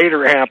what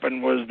later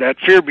happened was that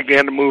fear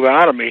began to move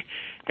out of me,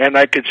 and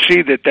I could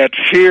see that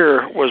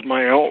fear was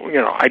my own,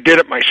 I did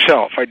it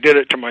myself. I did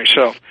it to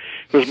myself.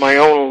 It was my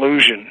own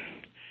illusion.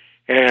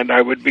 And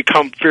I would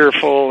become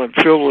fearful and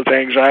filled with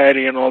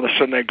anxiety, and all of a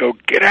sudden I'd go,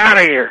 get out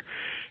of here.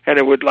 And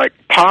it would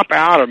pop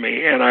out of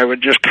me, and I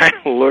would just kind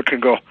of look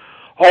and go,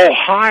 oh,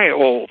 hi,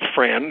 old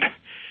friend.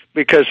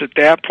 Because at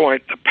that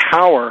point, the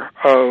power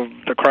of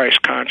the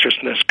Christ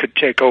consciousness could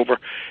take over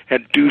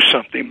and do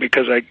something,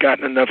 because I'd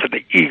gotten enough of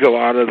the ego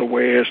out of the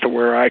way as to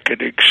where I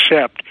could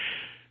accept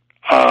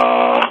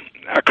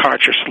a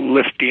conscious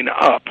lifting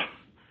up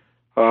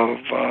of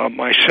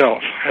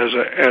myself as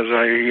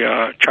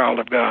a child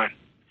of God.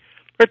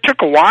 It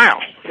took a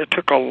while. It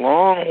took a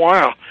long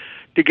while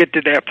to get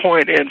to that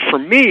point. And for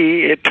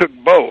me, it took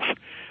both,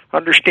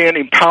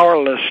 understanding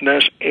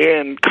powerlessness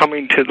and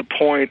coming to the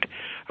point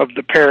of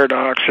the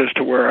paradox as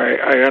to where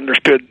I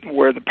understood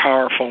where the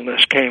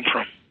powerfulness came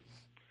from.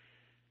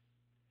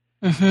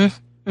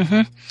 Mm-hmm.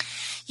 Mm-hmm.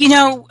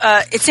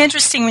 It's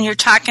interesting when you're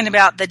talking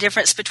about the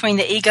difference between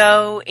the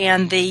ego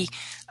and the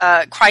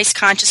Christ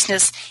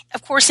consciousness.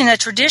 Of course, in a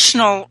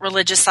traditional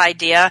religious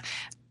idea,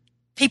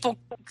 people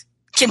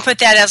can put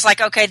that as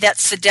okay,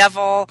 that's the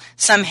devil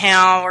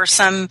somehow, or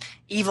some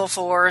evil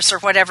force or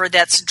whatever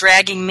that's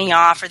dragging me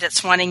off, or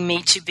that's wanting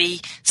me to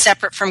be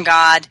separate from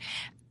God.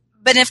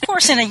 But of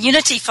course, in a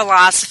unity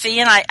philosophy,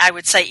 and I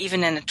would say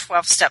even in a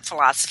 12-step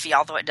philosophy,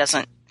 although it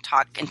doesn't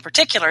talk in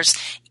particulars,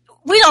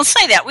 we don't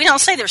say that. We don't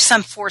say there's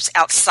some force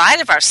outside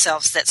of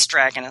ourselves that's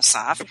dragging us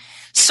off.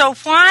 So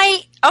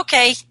why,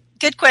 okay,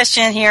 good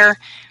question here,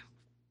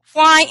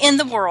 why in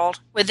the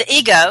world with the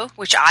ego,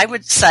 which I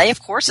would say,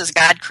 of course, is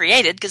God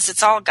created, because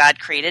it's all God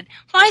created,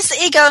 why is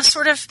the ego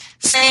sort of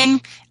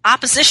saying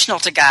oppositional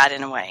to God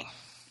in a way?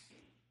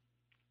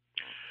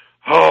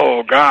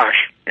 Oh, gosh,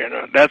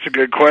 that's a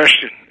good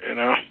question,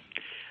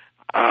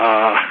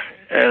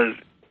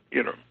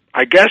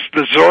 I guess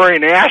the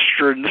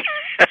Zoroastrians,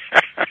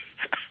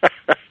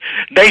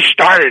 they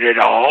started it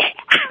all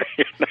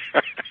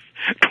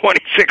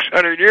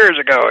 2,600 years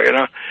ago,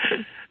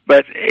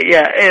 But,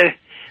 yeah,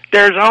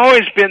 there's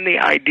always been the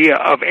idea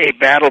of a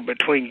battle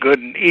between good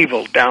and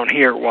evil down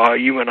here while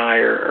you and I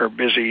are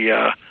busy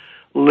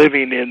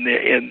living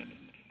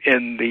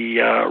in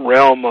the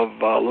realm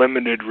of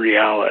limited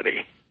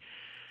reality.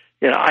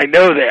 I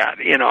know that.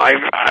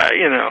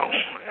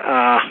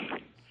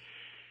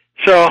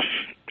 So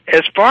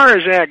as far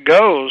as that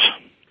goes,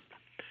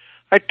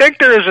 I think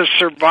there is a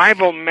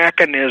survival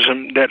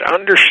mechanism that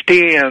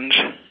understands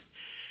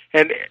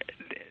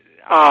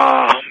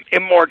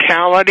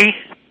immortality,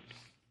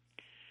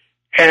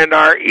 and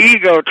our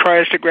ego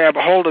tries to grab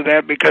a hold of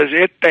that because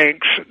it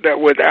thinks that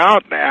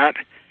without that,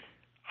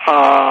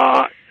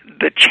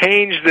 the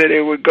change that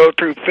it would go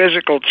through,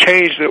 physical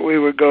change that we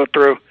would go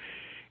through,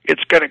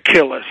 it's going to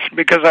kill us.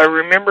 Because I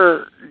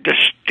remember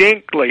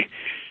distinctly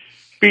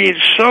being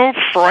so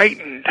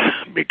frightened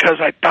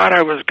because I thought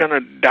I was going to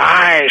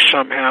die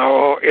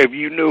somehow if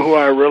you knew who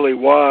I really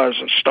was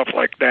and stuff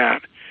like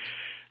that.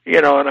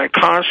 And I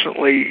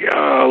constantly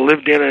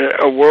lived in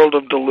a world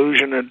of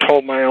delusion and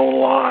told my own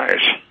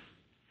lies.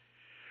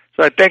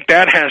 So I think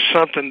that has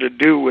something to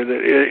do with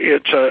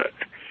it.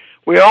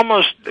 We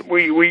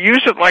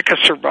use it like a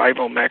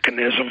survival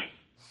mechanism.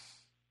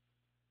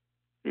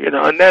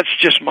 And that's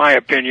just my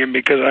opinion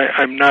because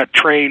I'm not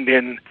trained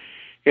in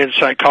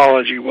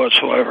psychology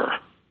whatsoever.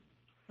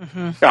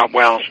 Mm-hmm.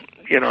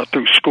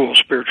 Through school,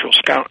 spiritual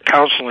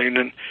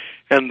counseling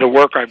and the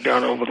work I've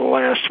done over the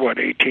last,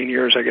 18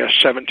 years, I guess,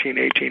 17,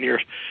 18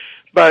 years.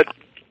 But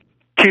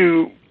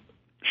to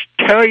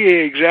tell you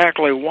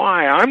exactly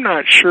why, I'm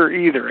not sure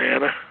either,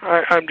 Anna.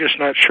 I'm just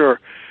not sure.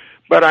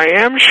 But I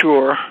am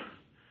sure,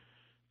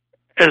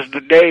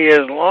 the day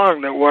is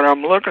long, that what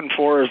I'm looking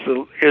for is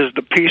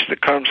the peace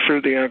that comes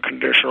through the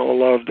unconditional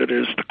love that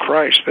is the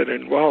Christ that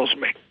indwells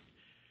me.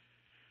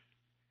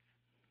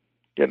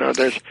 You know,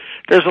 there's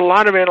a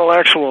lot of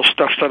intellectual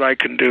stuff that I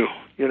can do,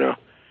 you know.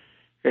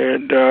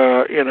 And,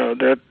 you know,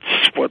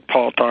 that's what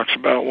Paul talks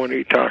about when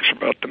he talks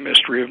about the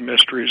mystery of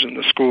mysteries and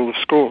the school of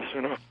schools,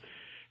 you know.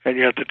 And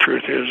yet the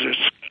truth is, it's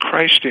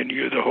Christ in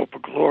you, the hope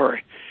of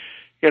glory.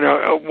 You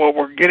know, what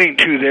we're getting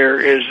to there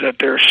is that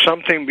there's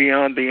something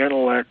beyond the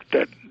intellect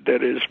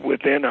that is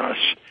within us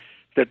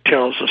that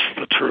tells us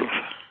the truth.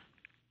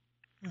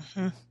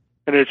 Mm-hmm.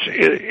 And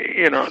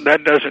you know,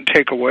 that doesn't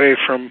take away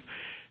from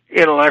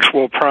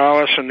intellectual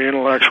prowess and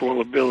intellectual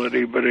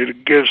ability, but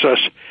it gives us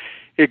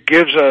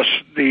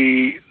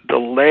the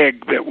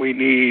leg that we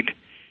need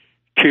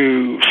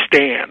to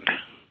stand.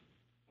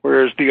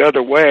 Whereas the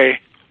other way,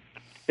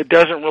 it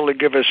doesn't really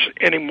give us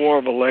any more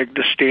of a leg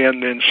to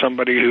stand than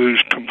somebody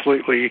who's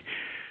completely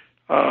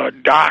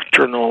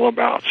doctrinal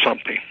about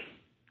something.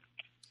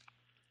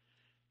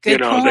 Good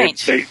point.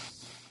 They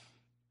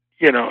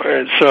you know,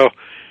 and so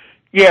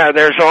yeah,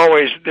 there's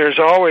always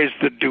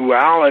the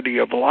duality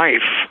of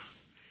life.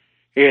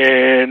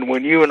 And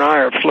when you and I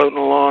are floating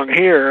along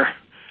here,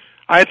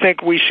 I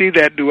think we see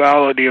that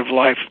duality of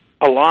life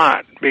a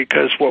lot,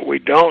 because what we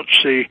don't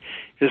see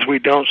is we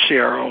don't see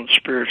our own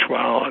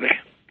spirituality.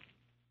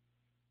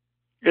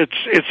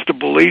 It's the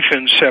belief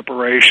in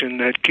separation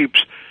that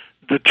keeps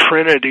the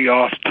Trinity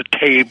off the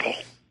table.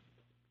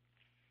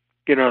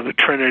 You know, the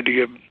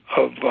Trinity of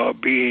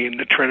being,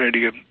 the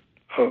Trinity of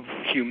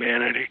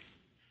humanity.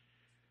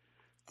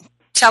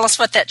 Tell us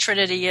what that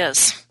Trinity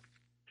is.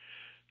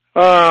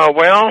 Well,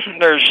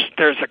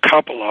 there's a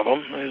couple of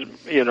them.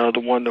 You know,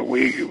 the one that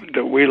we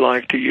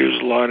like to use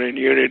a lot in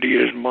unity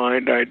is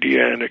mind,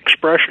 idea, and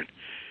expression.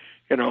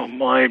 You know,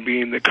 mind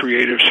being the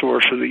creative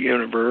source of the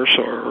universe,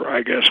 or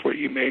I guess what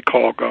you may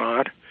call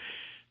God.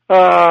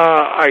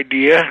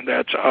 Idea,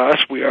 that's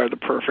us. We are the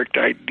perfect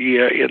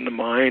idea in the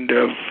mind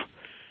of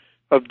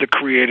the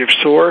creative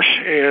source,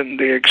 and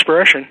the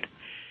expression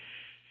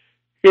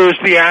is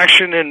the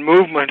action and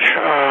movement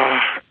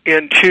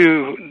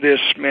into this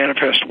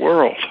manifest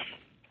world.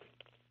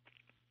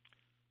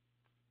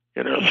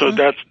 You know, so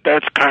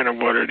that's kind of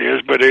what it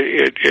is, but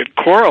it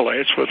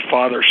correlates with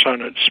Father,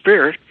 Son, and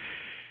Spirit.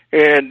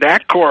 And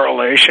that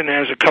correlation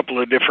has a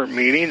couple of different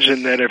meanings,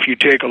 in that if you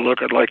take a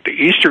look at like the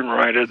Eastern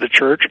Rite of the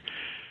Church,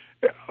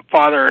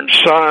 Father and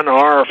Son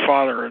are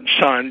Father and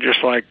Son,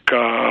 just like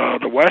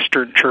the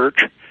Western Church,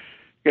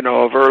 you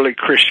know, of early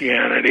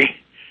Christianity.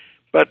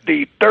 But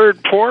the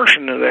third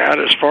portion of that,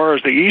 as far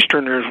as the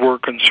Easterners were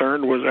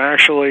concerned, was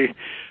actually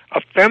a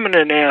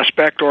feminine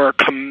aspect, or a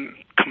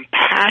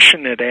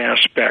compassionate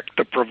aspect.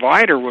 The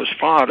provider was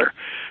Father,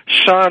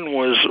 Son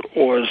was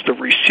the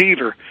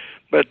receiver,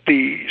 but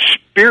the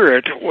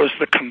Spirit was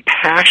the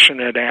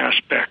compassionate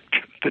aspect,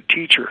 the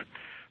teacher,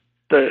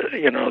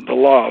 the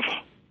love.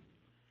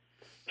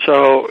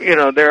 So, you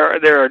know,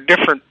 there are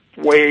different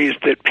ways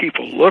that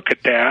people look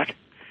at that,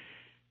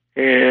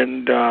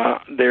 and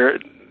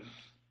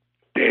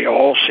they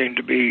all seem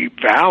to be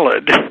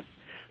valid.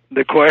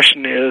 The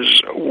question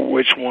is,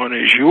 which one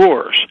is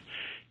yours?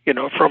 You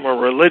know, from a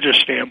religious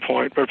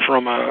standpoint, but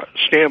from a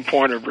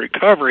standpoint of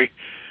recovery,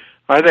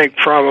 I think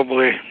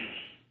probably,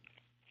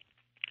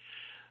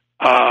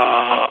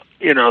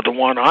 you know, the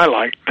one I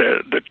like,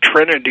 the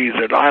Trinity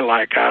that I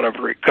like out of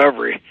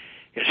recovery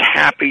is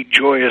happy,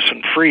 joyous,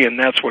 and free, and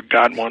that's what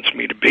God wants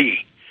me to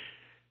be.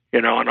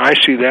 You know, and I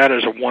see that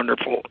as a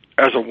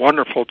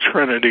wonderful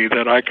Trinity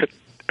that I could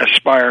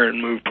aspire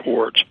and move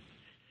towards.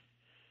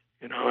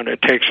 You know, and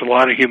it takes a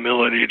lot of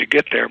humility to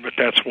get there, but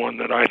that's one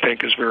that I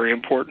think is very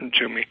important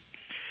to me.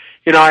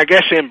 You know, I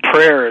guess in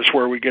prayer is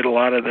where we get a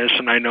lot of this,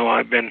 and I know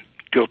I've been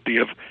guilty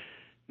of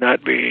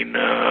not being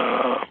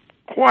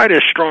quite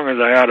as strong as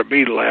I ought to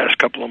be the last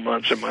couple of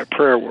months in my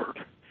prayer work.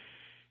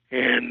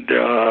 And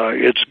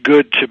it's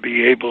good to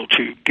be able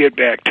to get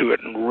back to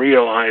it and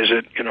realize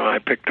it. You know, I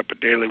picked up a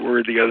daily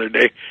word the other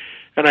day,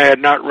 and I had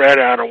not read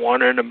out of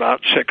one in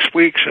about 6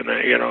 weeks, and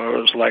it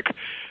was like,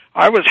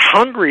 I was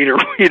hungry to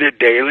read a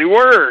daily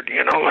word,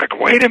 you know, like,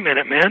 wait a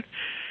minute, man.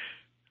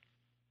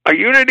 A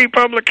Unity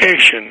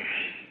publication,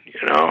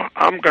 you know,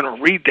 I'm going to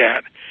read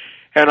that.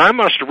 And I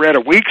must have read a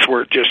week's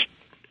worth just,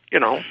 you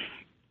know,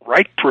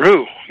 right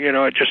through. You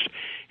know, it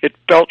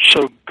felt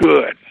so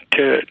good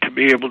to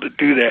be able to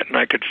do that, and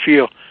I could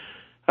feel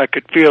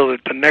that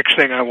the next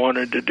thing I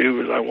wanted to do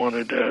was I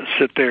wanted to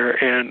sit there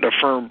and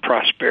affirm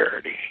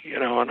prosperity, you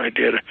know, and I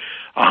did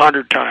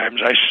 100 times.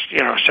 I,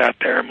 you know, sat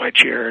there in my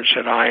chair and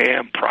said, I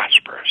am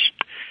prosperous,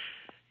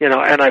 you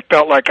know, and I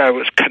felt like I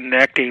was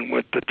connecting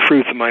with the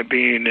truth of my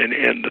being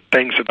and the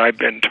things that I've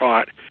been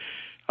taught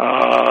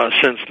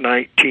since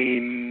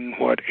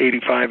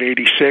 85,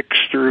 86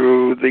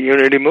 through the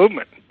Unity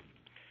movement,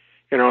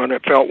 you know, and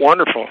it felt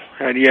wonderful.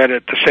 And yet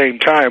at the same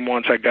time,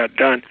 once I got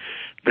done,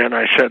 then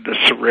I said the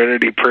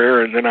Serenity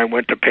Prayer, and then I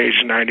went to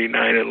page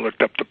 99 and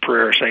looked up the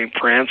prayer of St.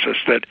 Francis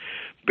that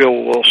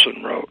Bill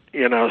Wilson wrote.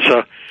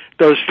 So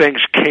those things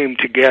came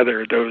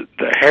together.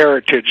 The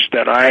heritage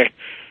that I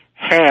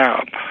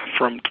have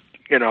from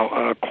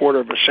a quarter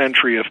of a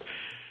century of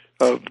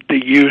the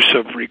use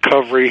of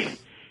recovery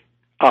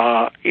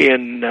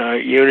in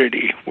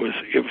Unity was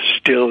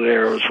still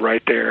there. It was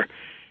right there,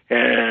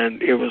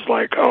 and it was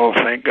like, oh,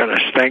 thank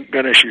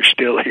goodness you're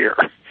still here.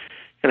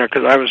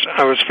 Because I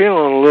was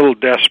feeling a little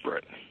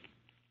desperate.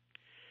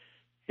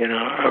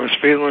 I was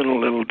feeling a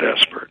little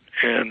desperate,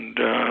 and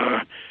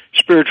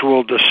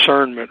spiritual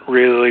discernment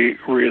really,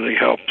 really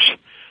helps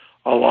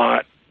a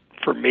lot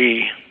for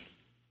me.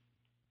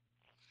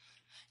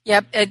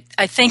 Yep,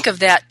 I think of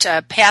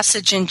that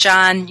passage in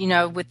John,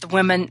 with the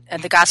women,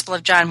 the Gospel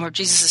of John, where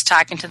Jesus is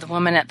talking to the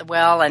woman at the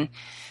well, and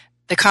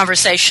the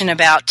conversation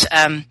about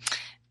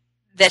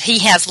that he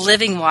has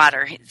living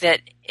water.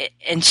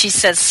 And she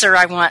says, "Sir,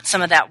 I want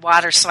some of that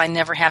water so I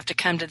never have to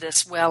come to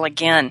this well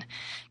again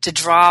to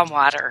draw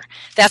water."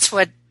 That's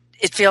what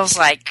it feels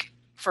like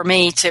for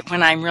me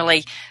when I'm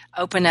really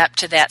open up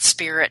to that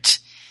Spirit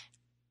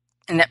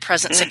and that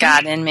presence of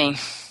God in me.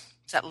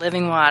 It's that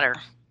living water.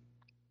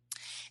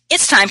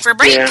 It's time for a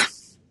break. Yeah.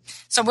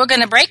 So we're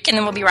going to break, and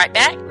then we'll be right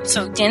back.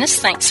 So, Dennis,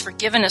 thanks for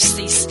giving us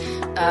these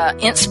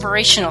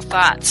inspirational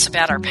thoughts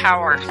about our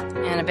power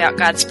and about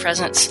God's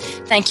presence.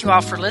 Thank you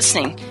all for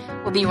listening.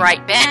 We'll be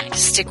right back.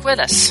 Stick with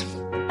us.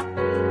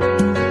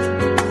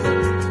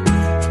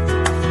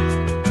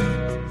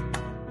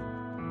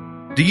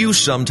 Do you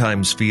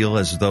sometimes feel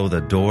as though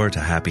the door to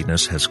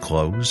happiness has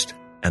closed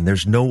and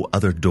there's no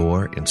other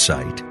door in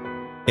sight?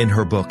 In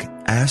her book,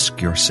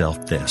 Ask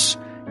Yourself This,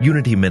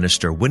 Unity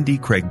Minister Wendy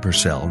Craig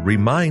Purcell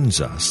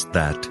reminds us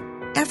that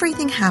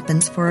everything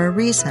happens for a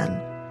reason.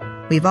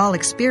 We've all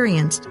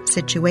experienced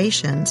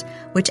situations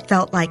which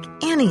felt like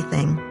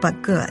anything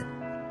but good.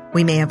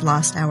 We may have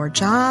lost our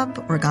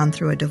job or gone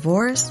through a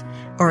divorce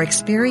or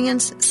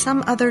experienced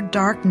some other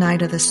dark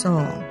night of the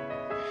soul.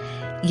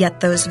 Yet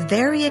those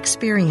very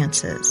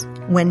experiences,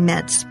 when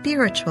met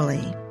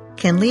spiritually,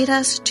 can lead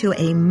us to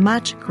a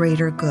much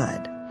greater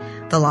good.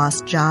 The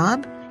lost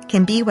job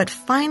can be what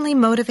finally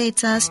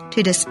motivates us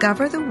to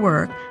discover the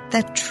work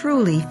that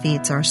truly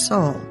feeds our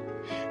soul.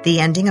 The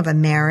ending of a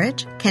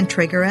marriage can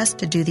trigger us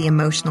to do the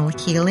emotional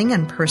healing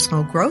and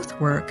personal growth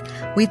work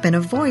we've been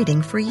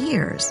avoiding for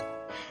years.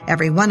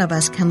 Every one of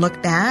us can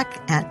look back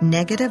at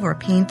negative or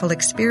painful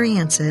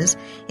experiences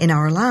in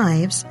our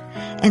lives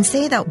and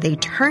say that they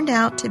turned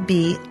out to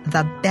be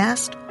the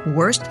best,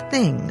 worst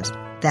things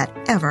that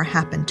ever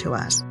happened to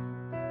us.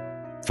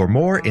 For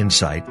more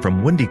insight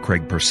from Wendy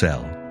Craig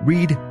Purcell,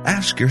 read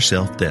Ask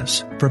Yourself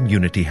This from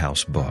Unity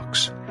House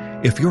Books.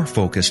 If you're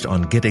focused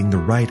on getting the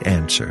right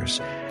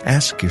answers,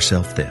 Ask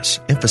Yourself This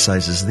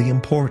emphasizes the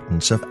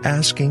importance of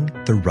asking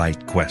the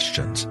right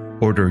questions.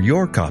 Order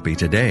your copy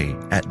today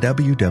at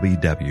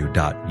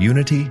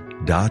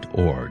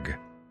www.unity.org.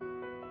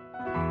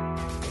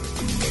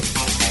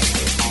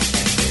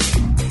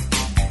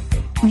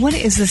 What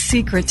is the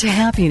secret to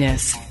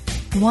happiness?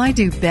 Why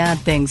do bad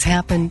things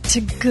happen to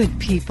good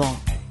people?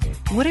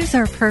 What is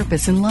our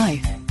purpose in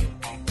life?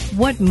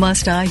 What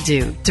must I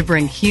do to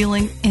bring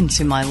healing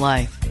into my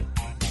life?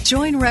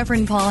 Join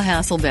Reverend Paul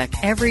Hasselbeck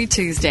every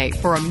Tuesday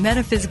for a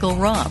metaphysical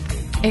romp.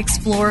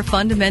 Explore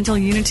fundamental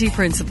unity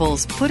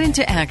principles put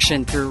into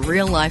action through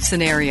real-life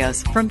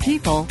scenarios from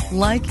people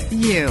like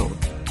you.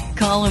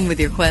 Call him with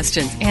your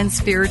questions and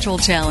spiritual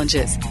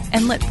challenges,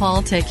 and let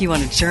Paul take you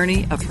on a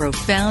journey of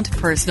profound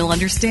personal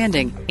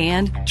understanding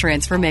and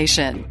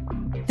transformation.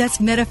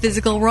 That's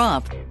Metaphysical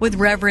Romp with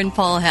Reverend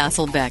Paul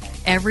Hasselbeck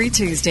every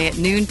Tuesday at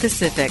noon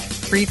Pacific,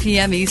 3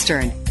 p.m.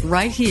 Eastern,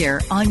 right here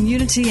on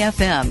Unity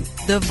FM,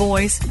 the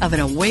voice of an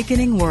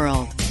awakening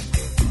world.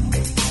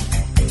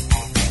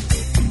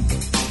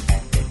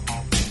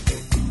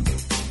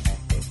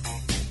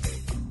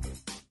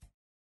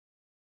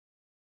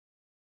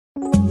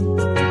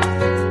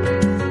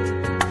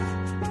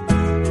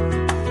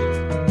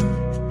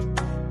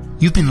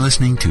 You've been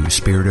listening to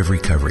Spirit of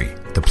Recovery,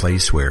 the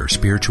place where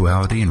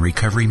spirituality and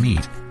recovery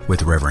meet,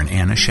 with Reverend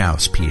Anna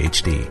Schaus,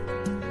 Ph.D.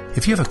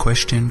 If you have a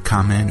question,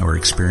 comment, or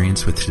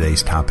experience with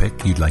today's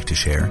topic you'd like to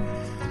share,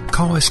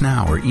 call us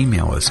now or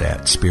email us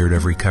at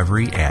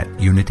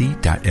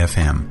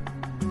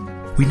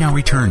spiritofrecovery@unity.fm. We now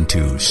return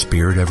to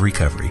Spirit of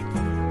Recovery.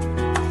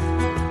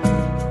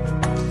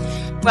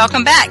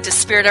 Welcome back to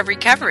Spirit of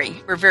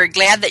Recovery. We're very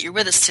glad that you're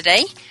with us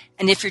today.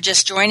 And if you're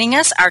just joining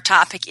us, our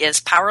topic is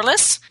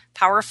powerless,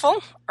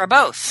 powerful, or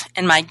both.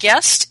 And my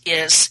guest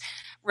is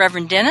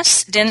Reverend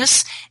Dennis.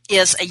 Dennis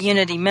is a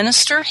Unity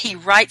minister. He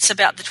writes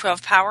about the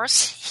 12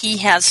 powers. He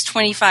has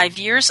 25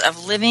 years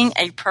of living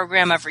a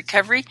program of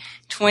recovery,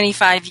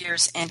 25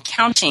 years and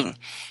counting.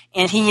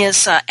 And he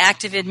is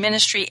active in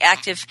ministry,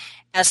 active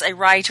as a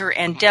writer,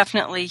 and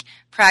definitely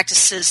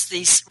practices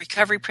these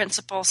recovery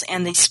principles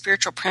and these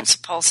spiritual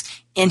principles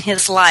in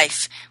his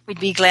life. We'd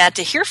be glad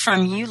to hear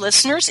from you,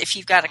 listeners. If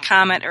you've got a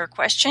comment or a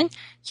question,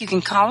 you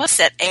can call us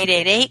at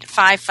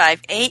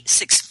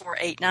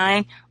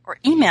 888-558-6489 or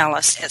email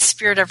us at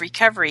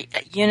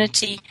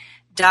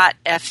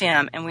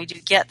spiritofrecovery@unity.fm, and we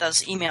do get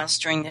those emails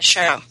during the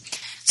show.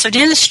 So,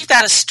 Dennis, you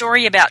got a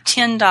story about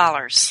 $10.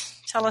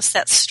 Tell us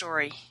that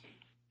story.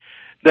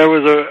 There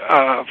was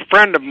a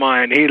friend of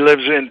mine. He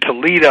lives in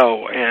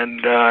Toledo,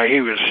 and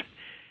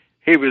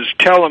he was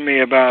telling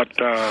me about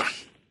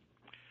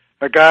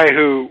a guy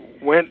who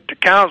went to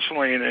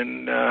counseling,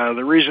 and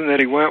the reason that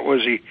he went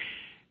was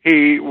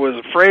he was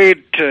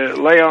afraid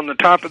to lay on the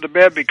top of the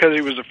bed because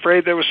he was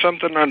afraid there was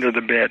something under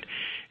the bed.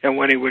 And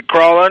when he would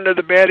crawl under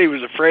the bed, he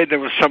was afraid there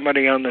was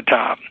somebody on the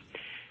top.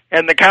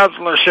 And the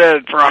counselor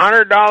said, for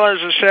 $100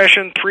 a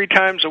session, 3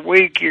 times a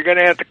week, you're going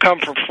to have to come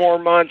for 4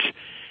 months.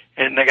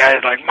 And the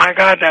guy's like, my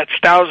God, that's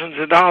thousands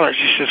of dollars.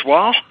 He says,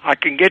 well, I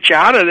can get you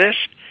out of this.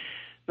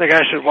 The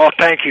guy said, well,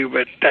 thank you,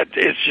 but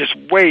it's just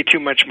way too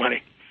much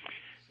money.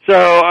 So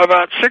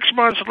about 6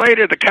 months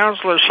later, the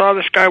counselor saw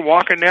this guy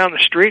walking down the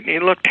street, and he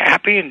looked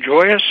happy and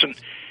joyous,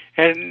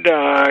 and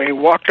he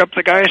walked up to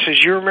the guy and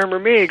says, you remember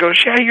me? He goes,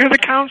 yeah, you're the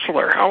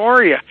counselor. How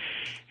are you?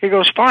 He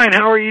goes, fine,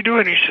 how are you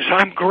doing? He says,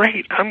 I'm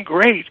great.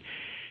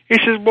 He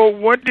says, well,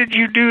 what did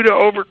you do to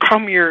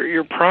overcome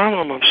your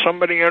problem of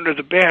somebody under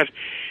the bed?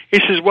 He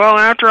says, well,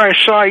 after I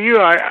saw you,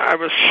 I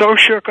was so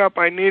shook up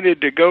I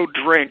needed to go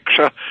drink.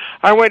 So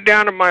I went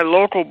down to my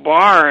local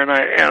bar, and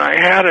I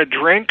had a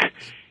drink,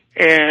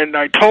 and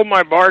I told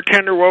my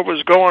bartender what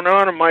was going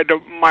on, and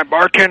my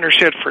bartender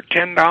said, for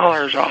 $10,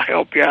 I'll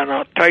help you, and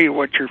I'll tell you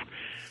what your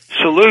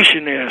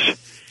solution is.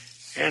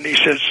 And he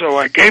said, so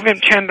I gave him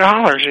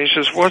 $10. He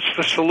says, what's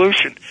the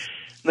solution?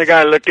 And the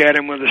guy looked at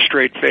him with a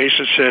straight face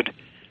and said,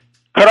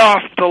 cut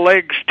off the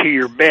legs to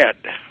your bed.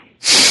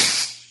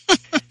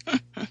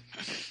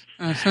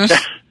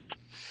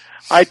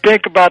 I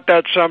think about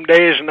that some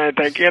days, and I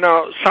think,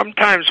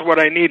 sometimes what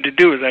I need to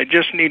do is I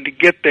just need to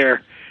get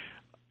there,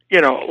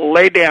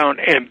 lay down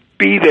and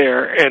be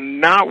there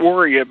and not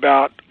worry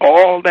about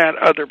all that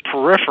other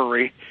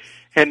periphery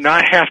and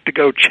not have to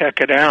go check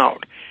it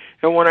out.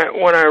 And when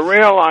I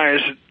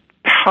realize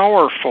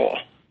powerful,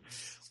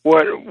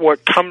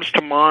 what comes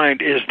to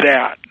mind is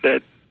that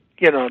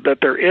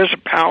there is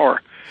a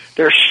power.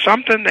 There's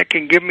something that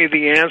can give me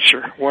the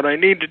answer. What I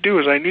need to do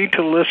is I need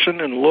to listen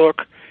and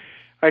look.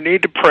 I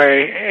need to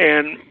pray,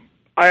 and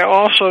I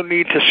also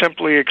need to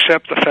simply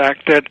accept the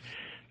fact that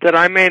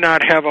I may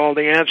not have all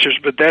the answers,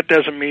 but that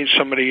doesn't mean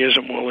somebody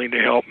isn't willing to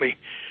help me.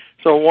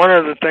 So one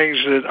of the things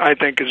that I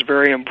think is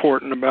very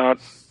important about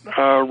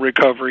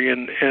recovery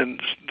and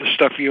the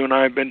stuff you and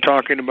I have been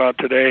talking about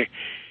today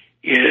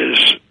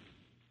is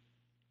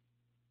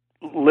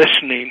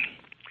listening,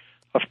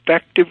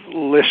 effective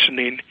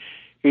listening,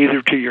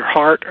 either to your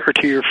heart or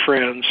to your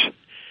friends.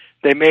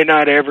 They may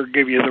not ever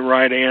give you the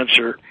right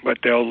answer, but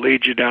they'll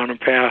lead you down a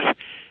path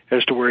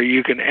as to where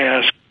you can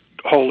ask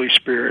Holy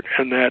Spirit,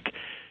 and that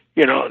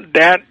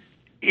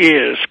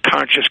is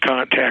conscious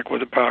contact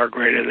with a power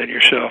greater than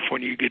yourself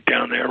when you get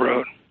down that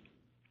road.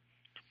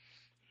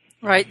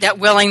 Right, that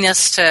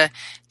willingness to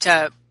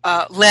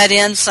let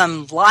in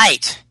some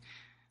light.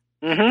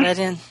 Mm-hmm.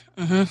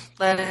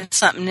 Let in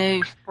something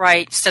new,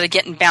 right? Instead of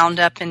getting bound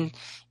up in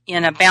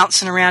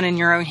bouncing around in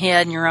your own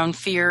head and your own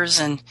fears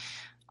and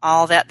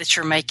all that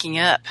you're making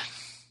up.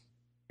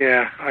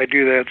 Yeah, I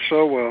do that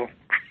so well.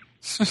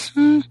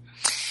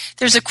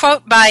 There's a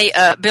quote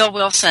by Bill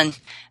Wilson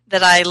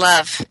that I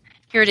love.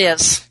 Here it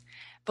is.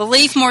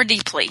 Believe more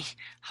deeply.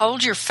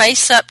 Hold your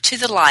face up to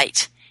the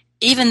light,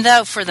 even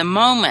though for the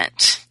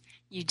moment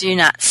you do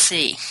not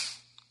see.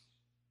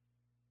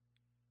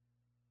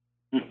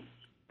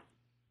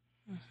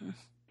 Mm-hmm.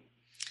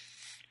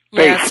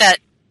 It's that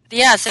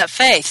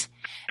faith.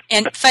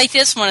 And faith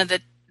is one of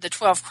the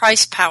 12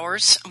 Christ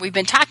powers. We've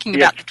been talking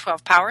about the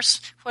 12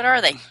 powers. What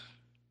are they?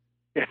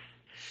 Yeah.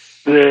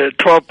 The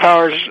 12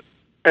 powers,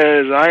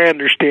 as I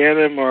understand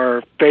them,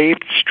 are faith,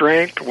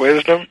 strength,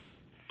 wisdom,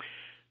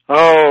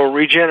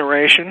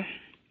 regeneration,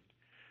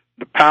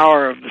 the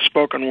power of the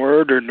spoken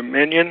word or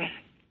dominion,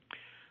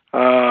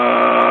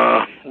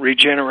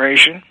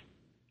 regeneration,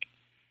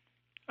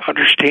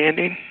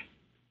 understanding,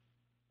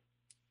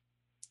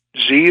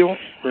 zeal,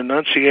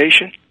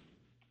 renunciation,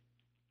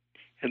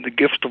 and the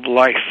gift of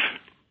life.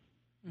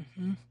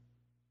 Mm-hmm.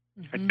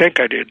 Mm-hmm. I think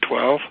I did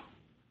 12.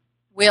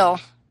 Will.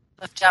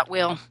 Left out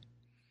will.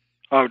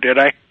 Oh, did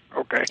I?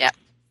 Okay. Yeah.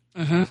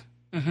 Mm-hmm.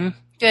 Mm-hmm.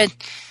 Good.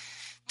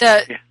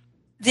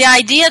 The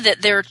idea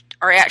that there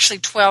are actually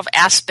 12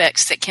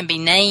 aspects that can be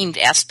named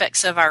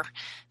aspects of our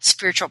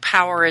spiritual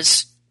power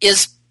is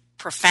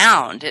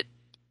profound. It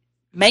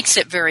makes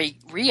it very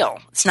real.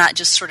 It's not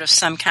just sort of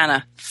some kind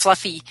of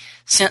fluffy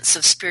sense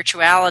of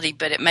spirituality,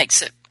 but it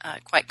makes it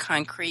quite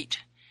concrete.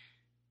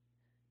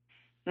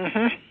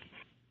 Mm-hmm.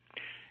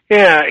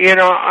 Yeah,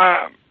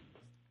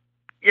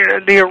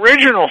 the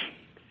original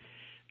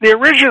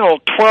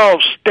 12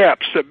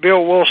 steps that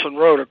Bill Wilson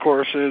wrote, of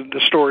course,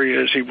 the story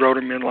is he wrote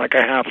them in like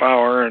a half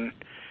hour, and,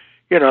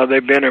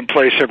 they've been in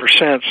place ever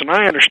since, and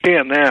I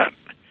understand that.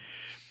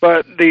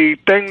 But the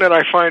thing that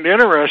I find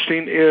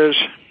interesting is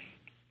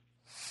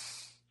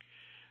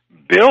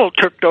Bill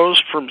took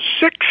those from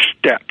 6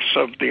 steps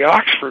of the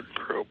Oxford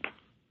group.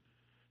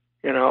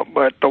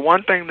 But the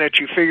one thing that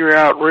you figure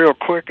out real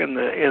quick in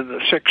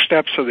the 6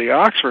 steps of the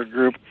Oxford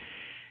group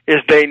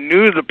is they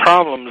knew the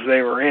problems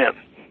they were in.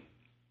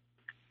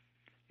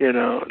 You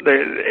know,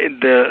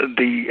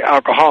 the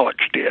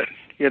alcoholics did,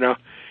 you know,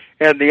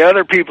 and the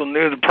other people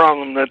knew the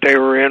problem that they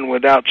were in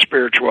without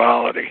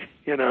spirituality,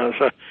 you know.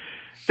 So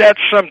that's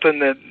something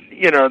that,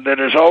 you know, that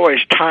is always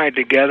tied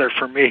together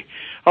for me.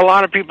 A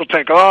lot of people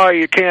think, oh,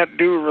 you can't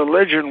do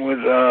religion with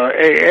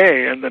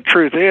AA, and the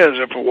truth is,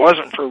 if it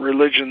wasn't for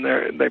religion,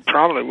 they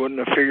probably wouldn't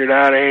have figured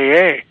out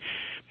AA,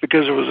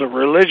 because it was a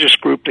religious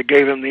group that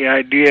gave them the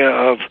idea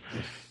of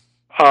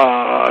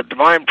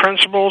divine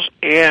principles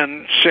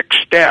and 6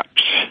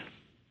 steps.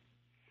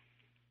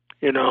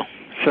 You know,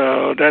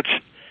 so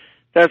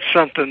that's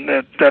something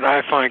that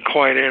I find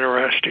quite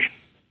interesting.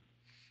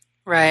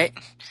 Right.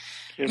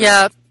 You know?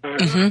 Yeah.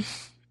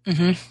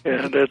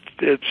 Yeah,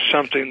 it's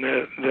something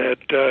that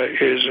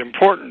is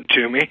important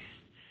to me.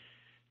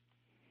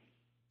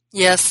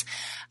 Yes,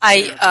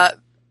 I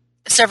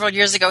several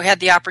years ago had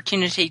the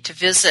opportunity to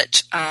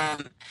visit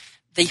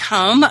the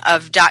home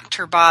of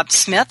Dr. Bob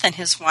Smith and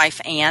his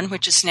wife Ann,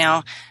 which is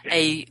now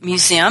a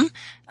museum,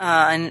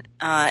 and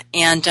I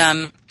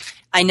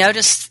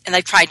noticed, and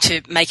they tried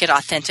to make it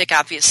authentic.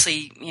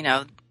 Obviously, you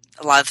know,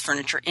 a lot of the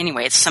furniture,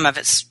 anyway, some of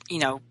it's, you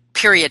know,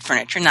 period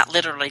furniture, not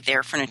literally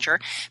their furniture,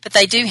 but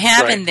they do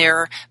have in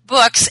their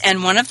books,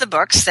 and one of the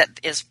books that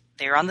is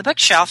there on the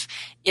bookshelf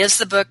is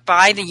the book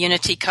by the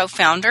Unity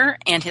co-founder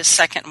and his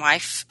second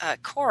wife,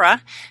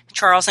 Cora,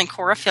 Charles and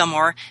Cora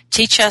Fillmore,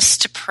 Teach Us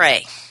to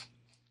Pray.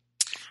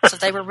 So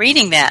they were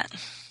reading that.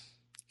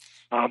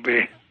 I'll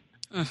be.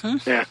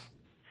 Yeah.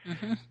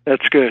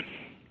 That's good.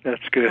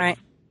 That's good. Right.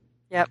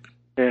 Yep.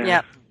 Yeah.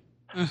 Yep.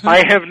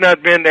 I have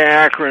not been to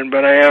Akron,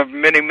 but I have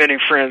many, many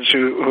friends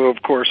who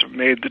of course, have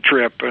made the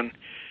trip, and,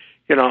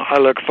 you know, I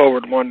look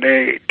forward one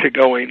day to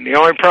going. The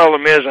only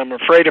problem is I'm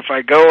afraid if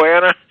I go,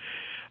 Anna,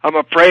 I'm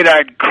afraid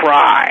I'd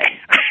cry.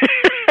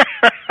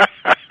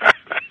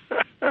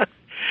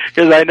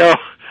 Because I know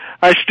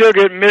I still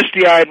get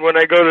misty-eyed when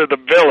I go to the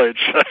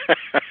Village.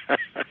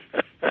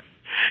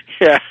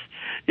 Yeah.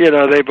 You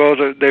know, they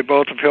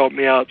both have helped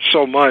me out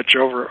so much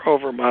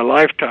over my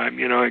lifetime,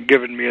 you know, and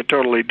given me a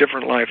totally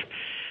different life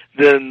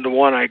than the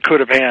one I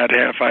could have had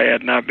if I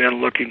had not been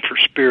looking for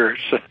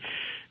spirits. So,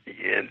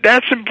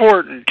 that's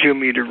important to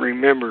me to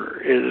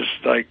remember, is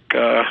like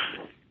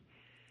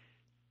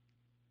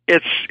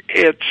it's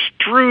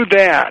through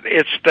that.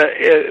 It's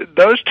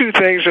those two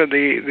things are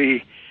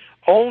the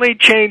only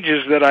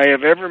changes that I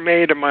have ever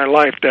made in my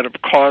life that have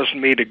caused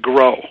me to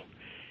grow.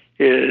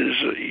 Is,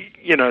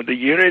 you know, the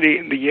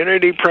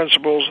unity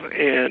principles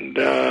and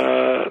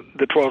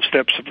the 12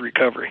 steps of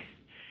recovery.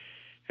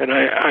 And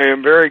I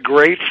am very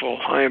grateful.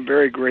 I am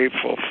very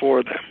grateful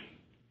for them.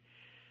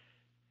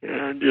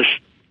 And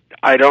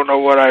I don't know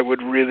what I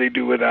would really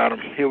do without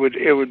them. It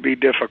would be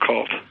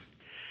difficult.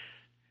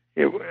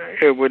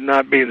 It would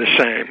not be the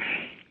same.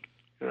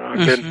 You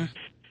know,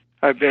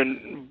 I've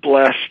been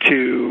blessed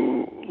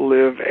to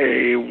live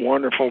a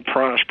wonderful,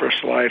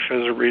 prosperous life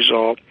as a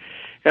result.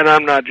 And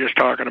I'm not just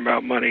talking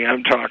about money.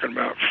 I'm talking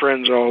about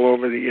friends all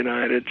over the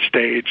United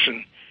States,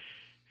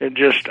 and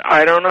just,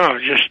 I don't know,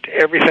 just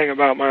everything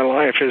about my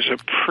life is a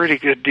pretty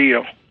good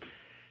deal.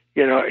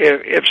 You know,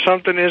 if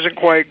something isn't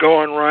quite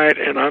going right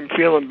and I'm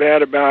feeling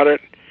bad about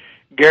it,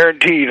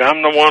 guaranteed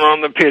I'm the one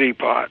on the pity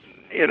pot.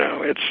 You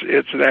know,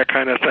 it's that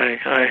kind of thing.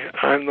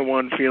 I'm the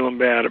one feeling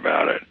bad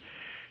about it.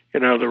 You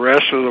know, the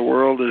rest of the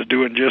world is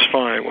doing just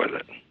fine with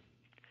it.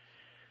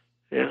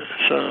 Yeah,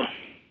 so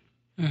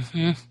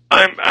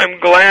I'm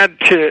glad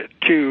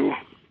to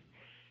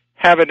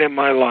have it in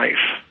my life.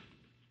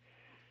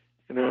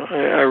 You know,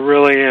 I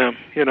really am.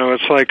 You know,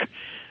 it's like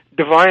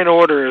divine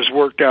order has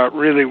worked out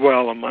really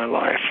well in my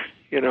life.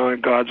 You know,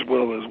 and God's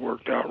will has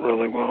worked out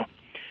really well.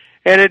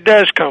 And it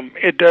does come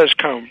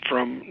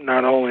from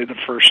not only the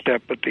first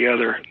step, but the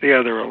other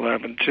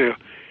 11 too.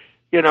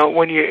 You know,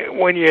 when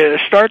you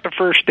start the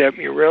first step,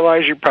 you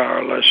realize you're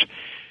powerless.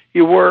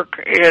 You work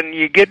and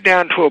you get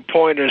down to a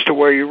point as to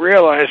where you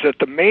realize that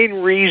the main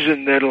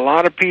reason that a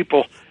lot of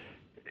people,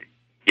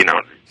 you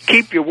know,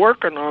 keep you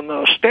working on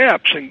those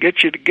steps and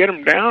get you to get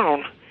them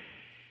down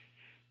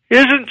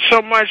isn't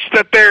so much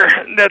that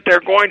they're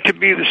going to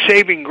be the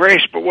saving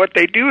grace, but what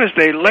they do is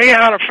they lay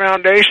out a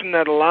foundation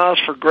that allows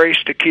for grace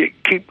to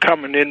keep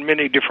coming in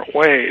many different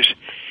ways.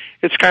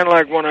 It's kind of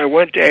like when I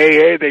went to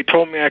AA, they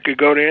told me I could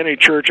go to any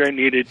church I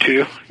needed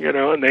to, you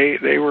know, and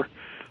they were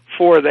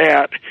for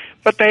that.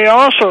 But they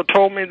also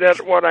told me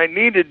that what I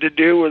needed to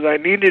do was I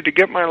needed to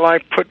get my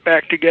life put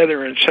back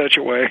together in such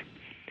a way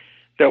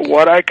that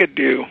what I could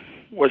do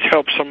was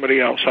help somebody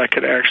else. I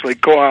could actually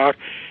go out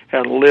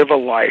and live a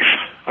life,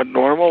 a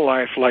normal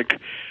life like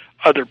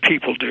other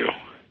people do.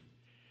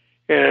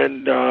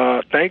 And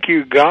thank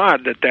you,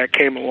 God, that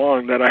came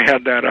along, that I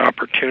had that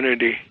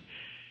opportunity.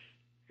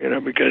 You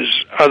know,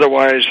 because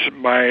otherwise,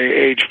 by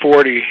age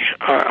 40,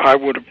 I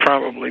would have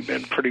probably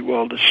been pretty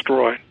well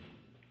destroyed.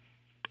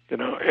 You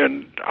know,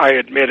 and I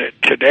admit it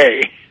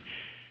today.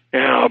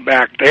 Now,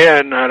 back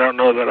then, I don't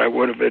know that I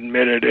would have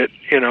admitted it,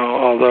 you know,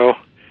 although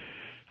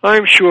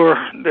I'm sure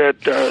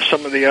that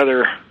some of the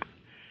other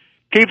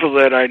people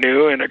that I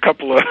knew and a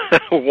couple of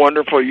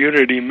wonderful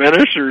Unity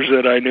ministers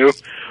that I knew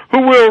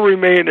who will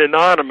remain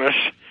anonymous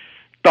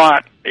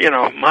thought,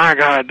 my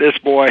God, this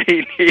boy,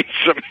 he needs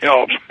some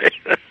help.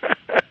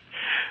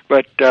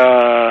 But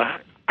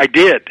I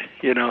did,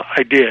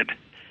 I did.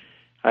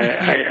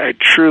 I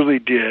truly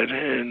did.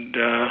 And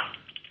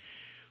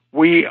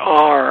we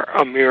are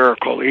a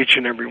miracle. Each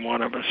and every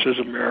one of us is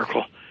a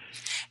miracle.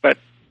 But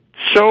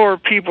so are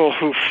people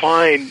who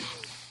find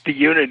the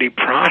Unity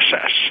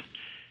process.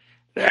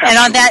 And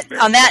on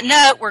that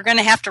note, we're going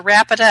to have to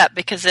wrap it up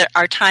because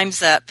our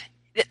time's up.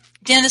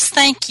 Dennis,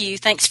 thank you.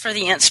 Thanks for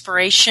the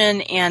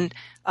inspiration and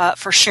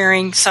for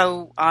sharing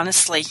so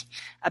honestly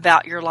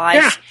about your life.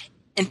 Yeah.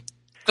 And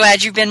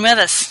glad you've been with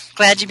us.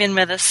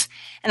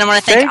 And I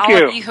want to thank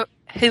all of you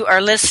who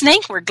are listening.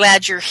 We're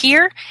glad you're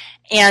here.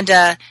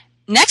 And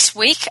next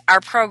week,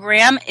 our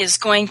program is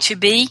going to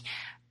be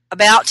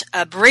about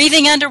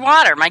breathing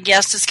underwater. My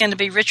guest is going to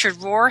be Richard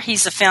Rohr.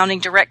 He's the founding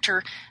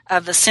director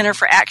of the Center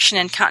for Action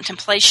and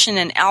Contemplation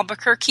in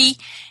Albuquerque.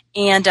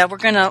 And we're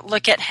going to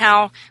look at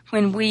how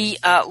when we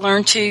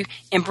learn to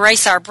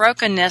embrace our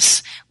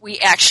brokenness, we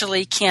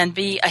actually can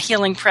be a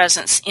healing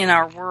presence in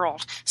our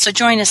world. So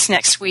join us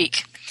next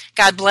week.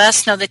 God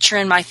bless. Know that you're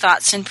in my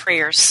thoughts and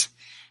prayers.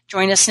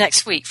 Join us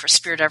next week for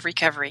Spirit of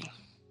Recovery.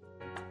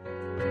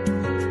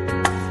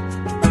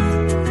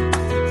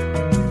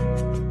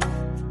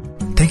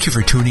 Thank you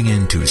for tuning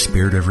in to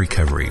Spirit of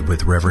Recovery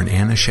with Reverend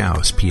Anna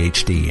Schaus,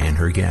 Ph.D., and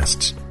her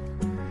guests.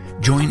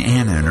 Join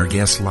Anna and her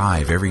guests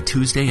live every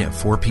Tuesday at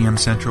 4 p.m.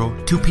 Central,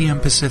 2 p.m.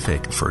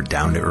 Pacific for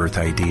down-to-earth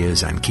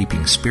ideas on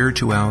keeping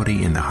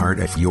spirituality in the heart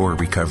of your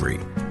recovery.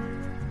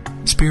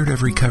 Spirit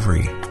of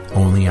Recovery,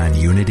 only on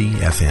Unity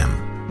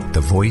FM,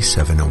 the voice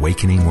of an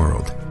awakening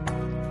world.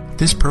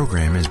 This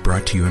program is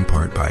brought to you in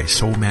part by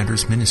Soul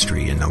Matters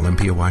Ministry in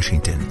Olympia,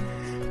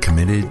 Washington,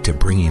 committed to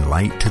bringing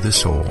light to the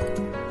soul.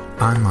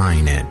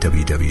 Online at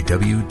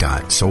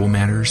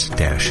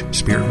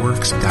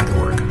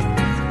www.soulmatters-spiritworks.org.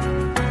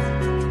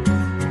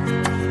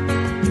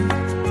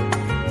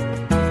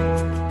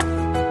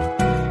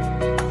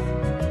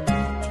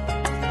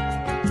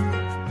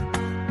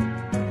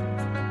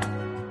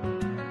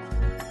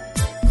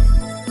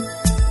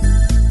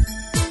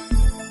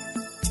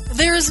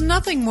 There is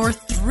nothing more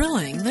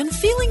thrilling than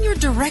feeling your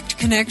direct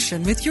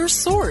connection with your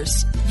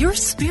source, your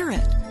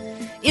spirit.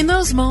 In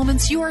those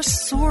moments, you are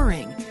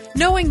soaring,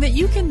 knowing that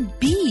you can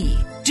be,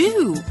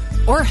 do,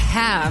 or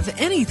have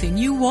anything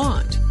you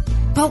want.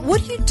 But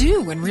what do you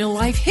do when real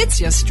life hits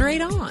you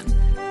straight on?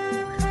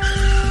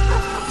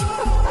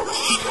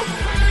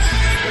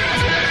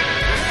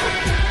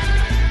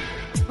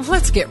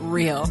 Let's get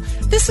real.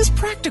 This is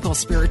practical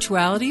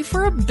spirituality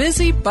for a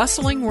busy,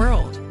 bustling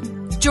world.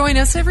 Join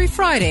us every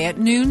Friday at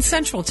noon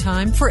Central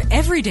Time for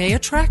Everyday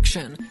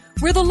Attraction,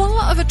 where the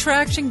law of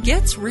attraction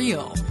gets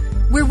real,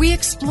 where we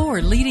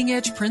explore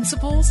leading-edge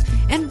principles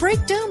and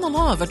break down the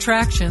law of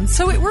attraction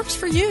so it works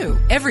for you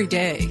every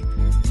day.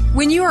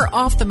 When you are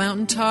off the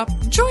mountaintop,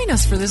 join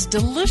us for this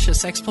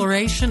delicious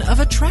exploration of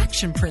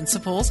attraction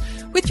principles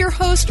with your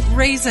host,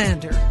 Ray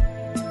Zander.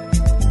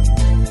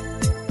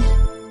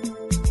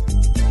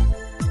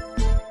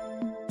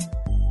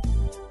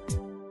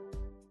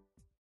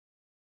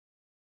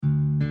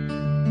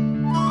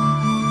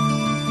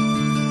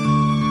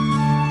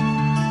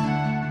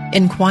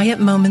 In quiet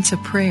moments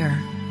of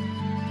prayer,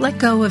 let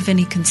go of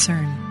any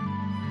concern.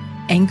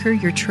 Anchor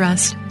your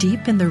trust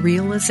deep in the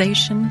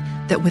realization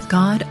that with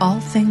God all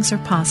things are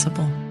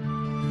possible.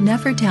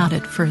 Never doubt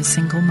it for a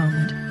single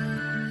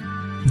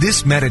moment.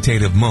 This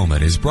meditative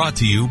moment is brought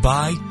to you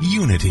by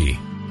Unity.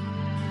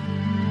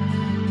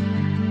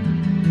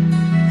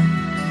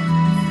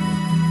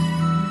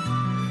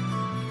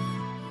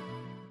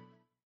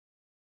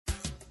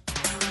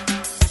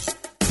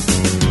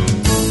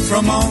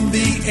 From on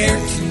the air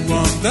to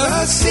on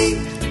the sea,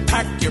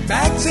 pack your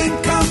bags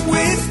and come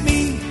with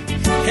me.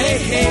 Hey,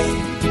 hey,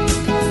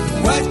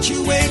 what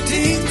you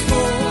waiting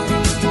for?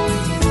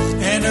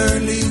 An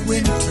early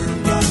winter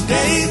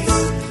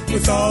rendezvous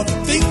with all the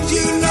things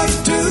you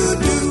love to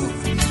do.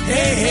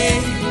 Hey,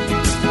 hey,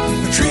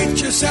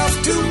 treat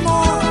yourself to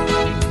more.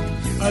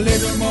 A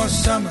little more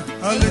summer,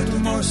 a little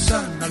more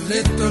sun, a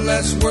little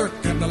less work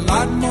and a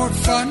lot more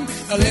fun.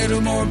 A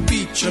little more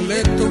beach, a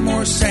little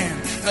more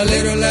sand, a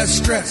little less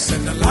stress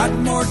and a lot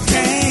more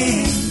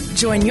tan.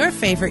 Join your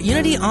favorite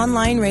Unity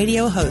Online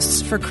radio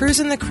hosts for Cruise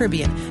in the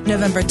Caribbean,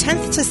 November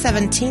 10th to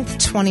 17th,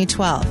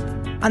 2012.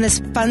 On this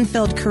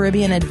fun-filled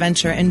Caribbean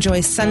adventure, enjoy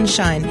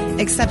sunshine,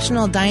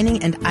 exceptional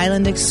dining, and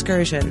island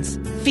excursions.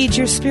 Feed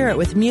your spirit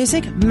with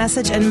music,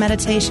 message, and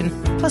meditation,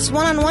 plus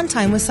one-on-one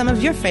time with some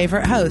of your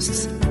favorite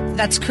hosts.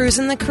 That's Cruise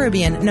in the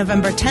Caribbean,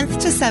 November 10th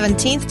to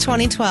 17th,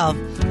 2012.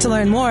 To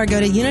learn more, go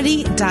to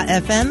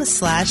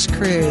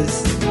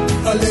unity.fm/cruise.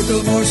 A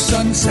little more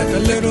sunset, a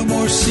little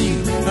more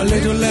sea, a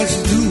little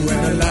less do,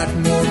 and a lot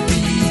more be.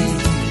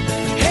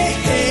 Hey,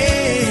 hey.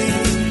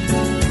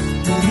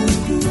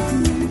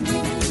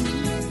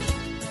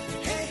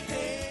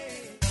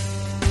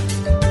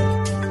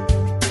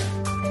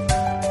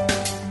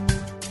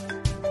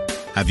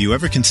 Have you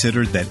ever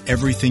considered that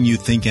everything you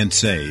think and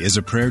say is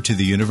a prayer to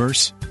the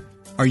universe?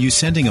 Are you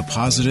sending a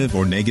positive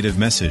or negative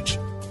message?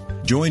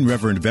 Join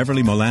Reverend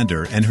Beverly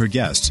Molander and her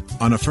guests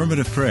on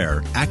Affirmative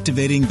Prayer,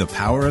 Activating the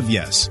Power of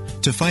Yes,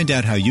 to find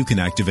out how you can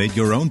activate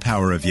your own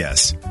power of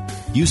yes.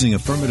 Using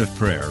affirmative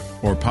prayer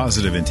or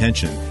positive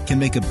intention can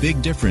make a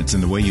big difference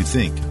in the way you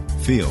think,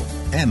 feel,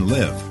 and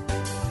live.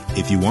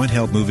 If you want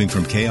help moving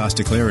from chaos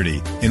to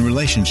clarity in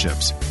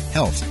relationships,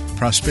 health,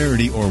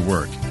 prosperity, or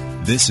work,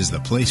 this is the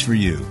place for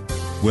you.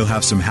 We'll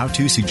have some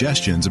how-to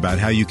suggestions about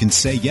how you can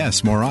say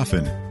yes more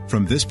often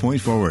from this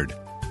point forward.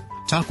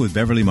 Talk with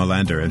Beverly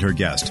Molander and her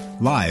guest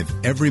live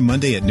every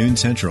Monday at noon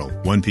Central,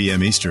 1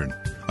 p.m. Eastern.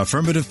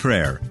 Affirmative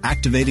Prayer,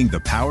 Activating the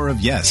Power of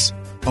Yes,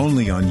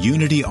 only on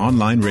Unity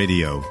Online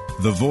Radio,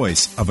 the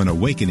voice of an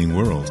awakening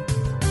world.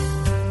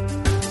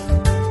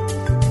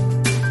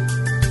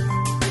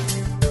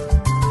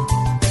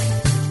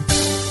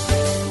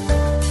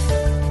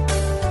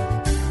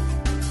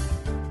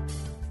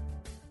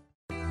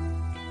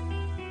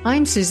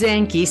 I'm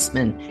Suzanne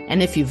Geisman,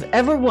 and if you've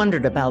ever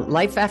wondered about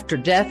life after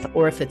death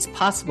or if it's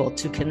possible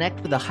to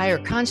connect with a higher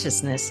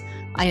consciousness,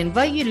 I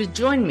invite you to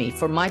join me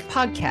for my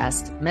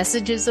podcast,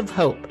 Messages of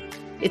Hope.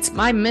 It's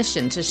my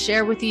mission to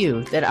share with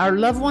you that our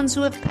loved ones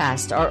who have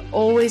passed are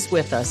always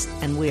with us,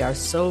 and we are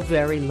so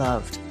very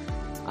loved.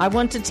 I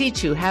want to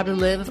teach you how to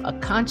live a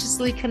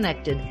consciously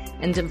connected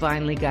and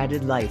divinely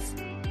guided life.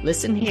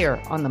 Listen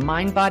here on the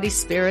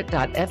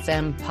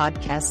MindBodySpirit.fm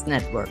podcast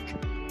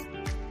network.